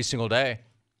on every single day.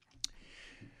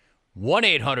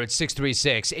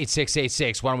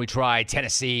 1-800-636-8686. Why don't we try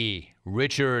Tennessee?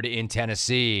 Richard in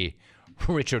Tennessee.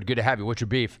 Richard, good to have you. What's your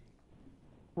beef?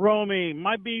 Romy,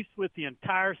 my beef's with the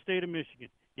entire state of Michigan.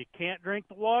 You can't drink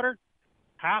the water.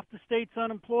 Half the state's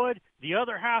unemployed. The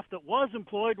other half that was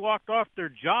employed walked off their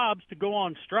jobs to go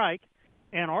on strike.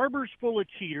 Ann Arbor's full of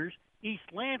cheaters. East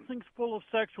Lansing's full of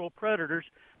sexual predators.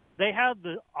 They have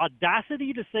the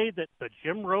audacity to say that the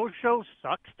Jim Rose show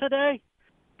sucks today.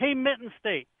 Hey, Mitten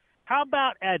State, how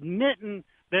about admitting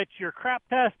that your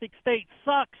craptastic state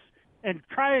sucks and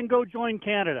try and go join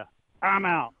Canada. I'm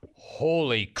out.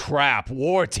 Holy crap.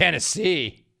 War,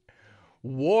 Tennessee.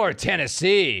 War,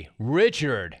 Tennessee.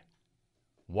 Richard.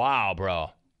 Wow,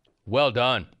 bro. Well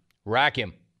done. Rack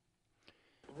him.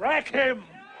 Rack him!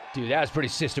 Dude, that was pretty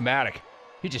systematic.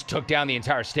 He just took down the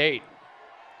entire state.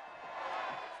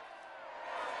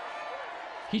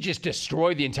 He just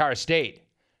destroyed the entire state.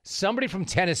 Somebody from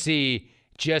Tennessee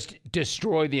just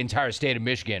destroyed the entire state of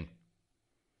Michigan.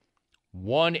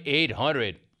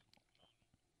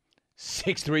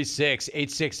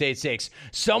 1-800-636-8686.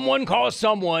 Someone call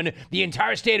someone. The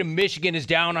entire state of Michigan is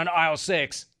down on aisle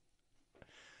 6.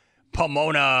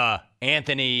 Pomona,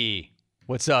 Anthony.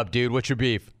 What's up, dude? What's your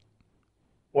beef?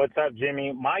 What's up,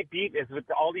 Jimmy? My beef is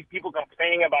with all these people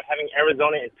complaining about having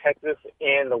Arizona and Texas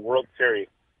in the World Series.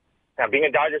 Now, being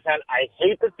a Dodgers fan, I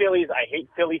hate the Phillies. I hate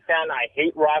Philly fan. I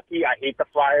hate Rocky. I hate the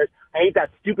Flyers. I hate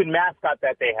that stupid mascot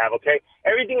that they have, okay?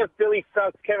 Everything in Philly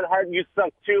sucks. Kevin Hart, you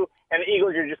suck too. And the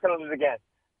Eagles, you're just going to lose again.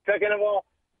 Second of all,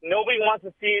 nobody wants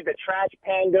to see the trash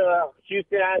panda,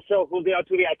 Houston Astros, Julio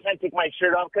Altuve. I can't take my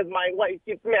shirt off because my wife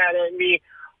gets mad at me.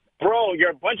 Bro,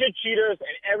 you're a bunch of cheaters,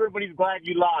 and everybody's glad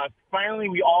you lost. Finally,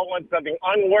 we all want something.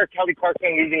 Unwar Kelly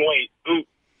Clarkson losing weight. Ooh.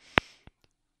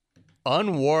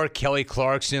 Unwar Kelly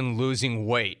Clarkson losing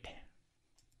weight.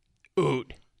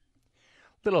 Oot.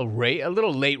 A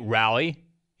little late rally.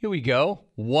 Here we go.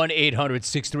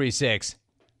 1-800-636-8686.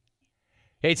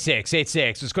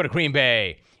 Let's go to Green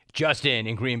Bay. Justin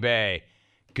in Green Bay.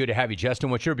 Good to have you, Justin.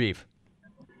 What's your beef?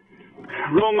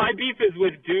 Well, my beef is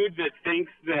with dudes that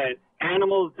thinks that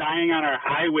animals dying on our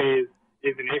highways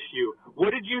is an issue.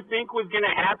 What did you think was going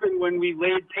to happen when we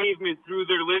laid pavement through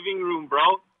their living room, bro?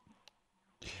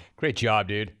 Great job,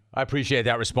 dude. I appreciate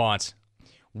that response.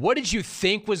 What did you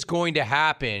think was going to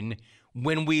happen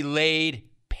when we laid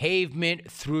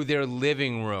pavement through their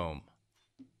living room?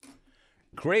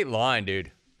 Great line,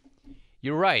 dude.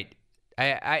 You're right.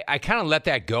 I kind of let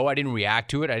that go. I didn't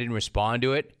react to it. I didn't respond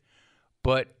to it.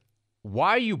 But why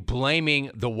are you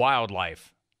blaming the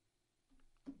wildlife?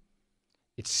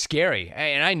 It's scary.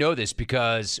 And I know this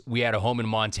because we had a home in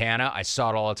Montana. I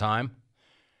saw it all the time.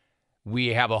 We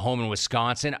have a home in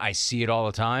Wisconsin. I see it all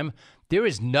the time. There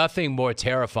is nothing more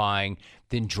terrifying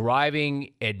than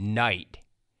driving at night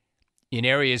in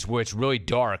areas where it's really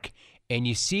dark and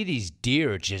you see these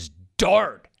deer just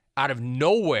dart out of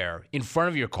nowhere in front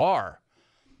of your car.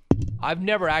 I've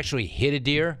never actually hit a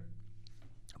deer,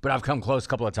 but I've come close a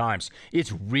couple of times.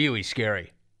 It's really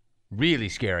scary. Really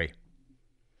scary.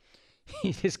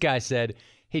 This guy said,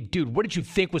 hey, dude, what did you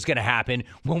think was going to happen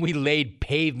when we laid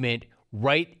pavement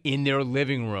right in their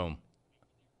living room?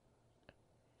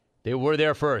 They were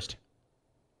there first.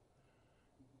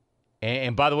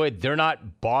 And by the way, they're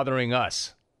not bothering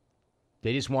us.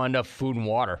 They just want enough food and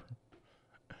water.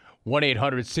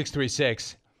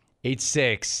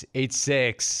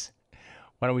 1-800-636-8686.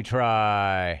 Why don't we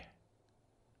try?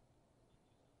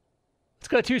 Let's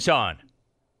go to Tucson.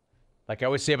 Like I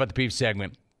always say about the beef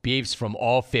segment, beefs from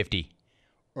all 50.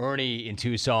 Ernie in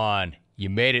Tucson. You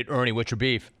made it, Ernie. What's your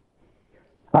beef?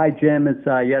 Hi, Jim. It's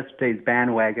yesterday's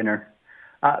bandwagoner.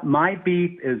 My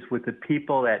beef is with the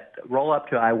people that roll up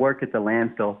to, I work at the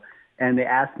landfill, and they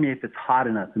ask me if it's hot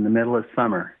enough in the middle of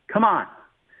summer. Come on.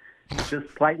 It's just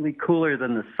slightly cooler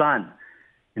than the sun.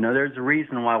 You know, there's a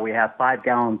reason why we have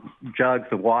 5-gallon jugs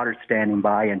of water standing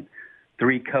by and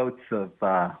 3 coats of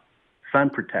sun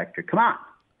protector. Come on.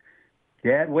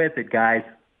 Get with it, guys.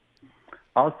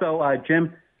 Also,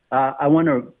 Jim, I want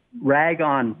to rag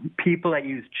on people that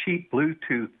use cheap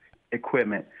Bluetooth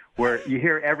equipment where you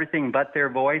hear everything but their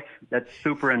voice. That's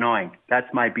super annoying.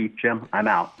 That's my beef, Jim. I'm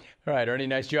out. All right, Ernie,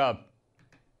 nice job.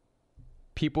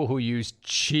 People who use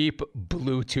cheap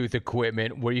Bluetooth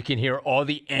equipment where you can hear all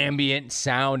the ambient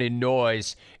sound and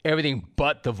noise, everything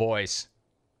but the voice.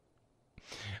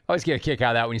 I always get a kick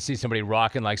out of that when you see somebody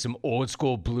rocking like some old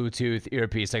school Bluetooth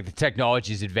earpiece. Like the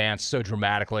technology's advanced so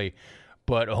dramatically.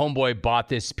 But a homeboy bought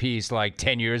this piece like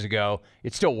 10 years ago.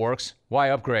 It still works. Why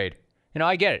upgrade? You know,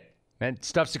 I get it. Man,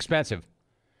 stuff's expensive.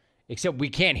 Except we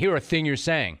can't hear a thing you're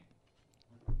saying.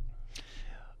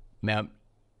 Man,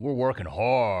 we're working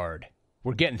hard.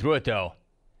 We're getting through it, though.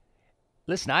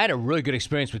 Listen, I had a really good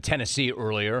experience with Tennessee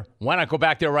earlier. Why not go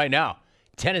back there right now?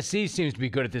 Tennessee seems to be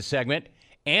good at this segment.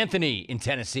 Anthony in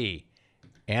Tennessee.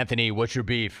 Anthony, what's your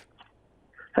beef?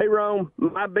 Hey, Rome,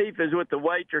 my beef is with the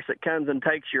waitress that comes and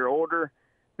takes your order,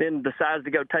 then decides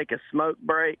to go take a smoke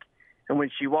break, and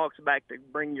when she walks back to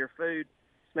bring your food,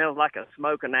 smells like a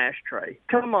smoking ashtray.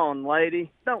 Come on,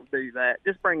 lady. Don't do that.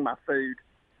 Just bring my food.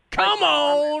 Come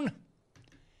on!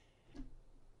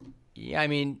 Yeah, I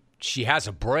mean, she has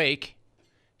a break.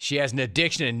 She has an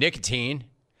addiction to nicotine.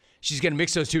 She's going to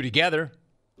mix those two together.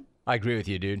 I agree with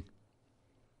you, dude.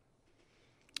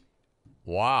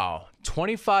 Wow.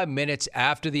 25 minutes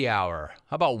after the hour.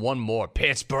 How about one more?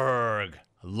 Pittsburgh.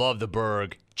 I love the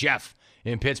Berg. Jeff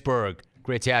in Pittsburgh.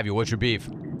 Great to have you. What's your beef?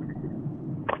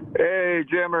 Hey,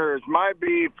 Jimmers. My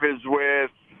beef is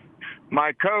with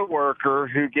my coworker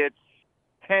who gets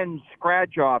 10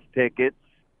 scratch-off tickets,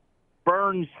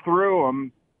 burns through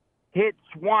them, hits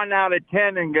 1 out of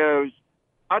 10 and goes,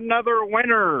 another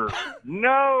winner.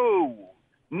 No.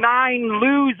 9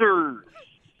 losers.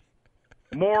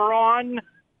 Moron.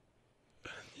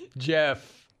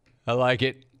 Jeff, I like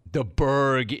it. The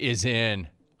Berg is in.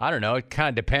 I don't know. It kind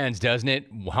of depends, doesn't it?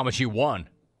 How much you won.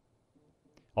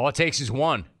 All it takes is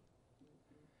one.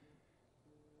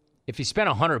 If you spent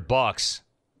 $100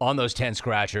 on those 10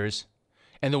 scratchers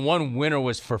and the one winner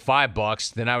was for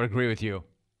 $5, then I would agree with you.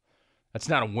 That's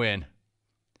not a win.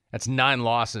 That's 9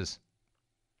 losses.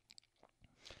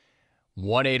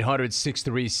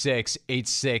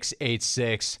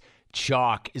 1-800-636-8686.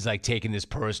 Chalk is like taking this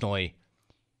personally.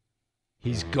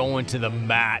 He's going to the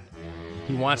mat.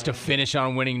 He wants to finish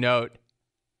on a winning note.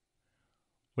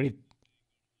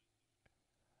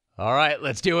 All right,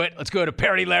 let's do it. Let's go to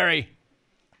Parody Larry.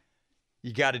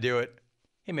 You got to do it.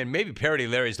 Hey, man, maybe Parody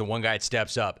Larry is the one guy that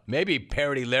steps up. Maybe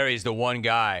Parody Larry is the one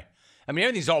guy. I mean,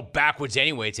 everything's all backwards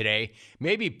anyway today.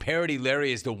 Maybe Parody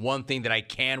Larry is the one thing that I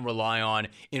can rely on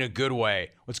in a good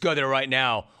way. Let's go there right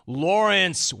now.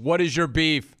 Lawrence, what is your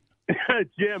beef?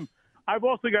 Jim, I've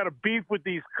also got a beef with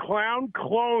these clown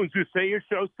clones who say your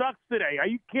show sucks today. Are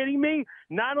you kidding me?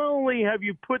 Not only have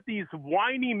you put these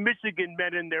whiny Michigan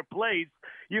men in their place,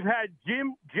 you've had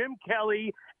Jim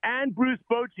Kelly and Bruce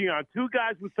Bochy on, 2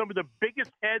 guys with some of the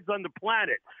biggest heads on the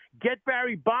planet. Get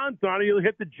Barry Bonds on, or you'll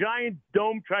hit the giant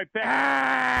dome trifecta.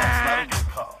 That's not a good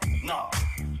call. No.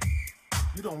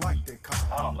 You don't like that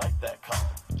call. I don't like that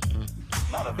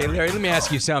call. Hey, Larry, let me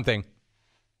ask you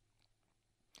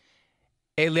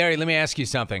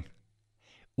something.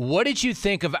 What did you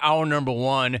think of hour number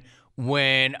 1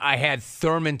 when I had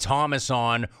Thurman Thomas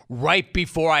on right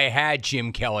before I had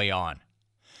Jim Kelly on?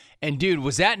 And, dude,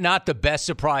 was that not the best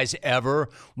surprise ever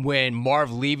when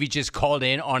Marv Levy just called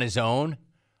in on his own?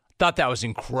 Thought that was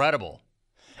incredible.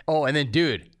 Oh, and then,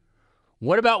 dude,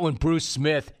 what about when Bruce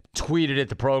Smith tweeted at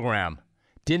the program?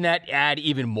 Didn't that add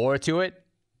even more to it?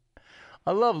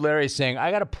 I love Larry saying, I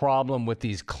got a problem with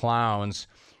these clowns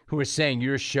who are saying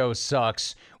your show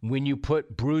sucks when you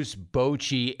put Bruce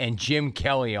Bochy and Jim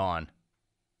Kelly on.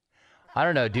 I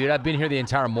don't know, dude. I've been here the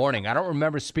entire morning. I don't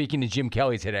remember speaking to Jim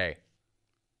Kelly today.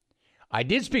 I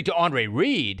did speak to Andre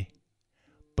Reed,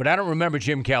 but I don't remember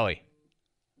Jim Kelly.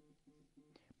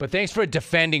 But thanks for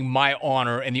defending my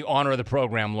honor and the honor of the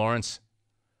program, Lawrence.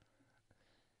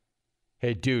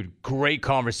 Hey, dude, great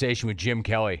conversation with Jim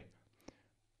Kelly.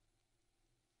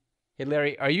 Hey,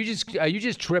 Larry, are you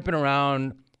just tripping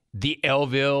around the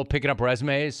Elville picking up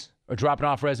resumes or dropping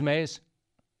off resumes?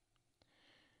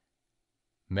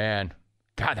 Man,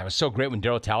 God, that was so great when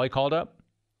Daryl Talley called up.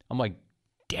 I'm like,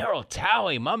 Daryl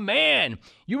Talley, my man.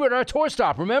 You were at our tour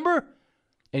stop, remember?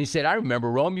 And he said, I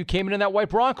remember, Rome. You came in that white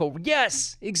Bronco.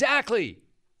 Yes, exactly.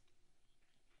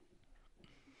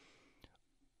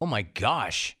 Oh, my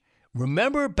gosh.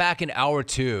 Remember back in hour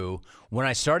 2 when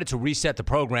I started to reset the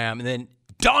program and then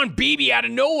Don Beebe out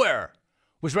of nowhere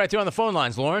was right there on the phone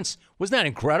lines, Lawrence. Wasn't that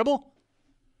incredible?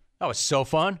 That was so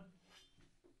fun.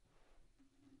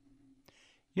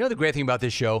 You know the great thing about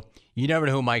this show? You never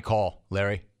know who might call,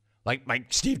 Larry. Like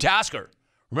Steve Tasker.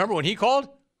 Remember when he called?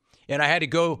 And I had to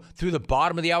go through the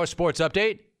bottom of the hour sports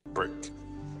update? Break.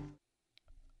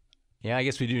 Yeah, I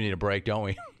guess we do need a break, don't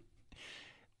we?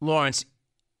 Lawrence,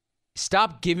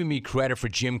 stop giving me credit for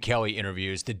Jim Kelly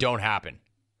interviews that don't happen.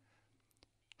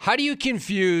 How do you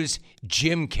confuse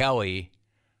Jim Kelly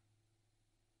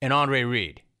and Andre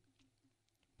Reed?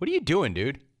 What are you doing,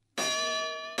 dude?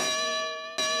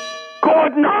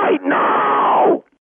 Good night, now.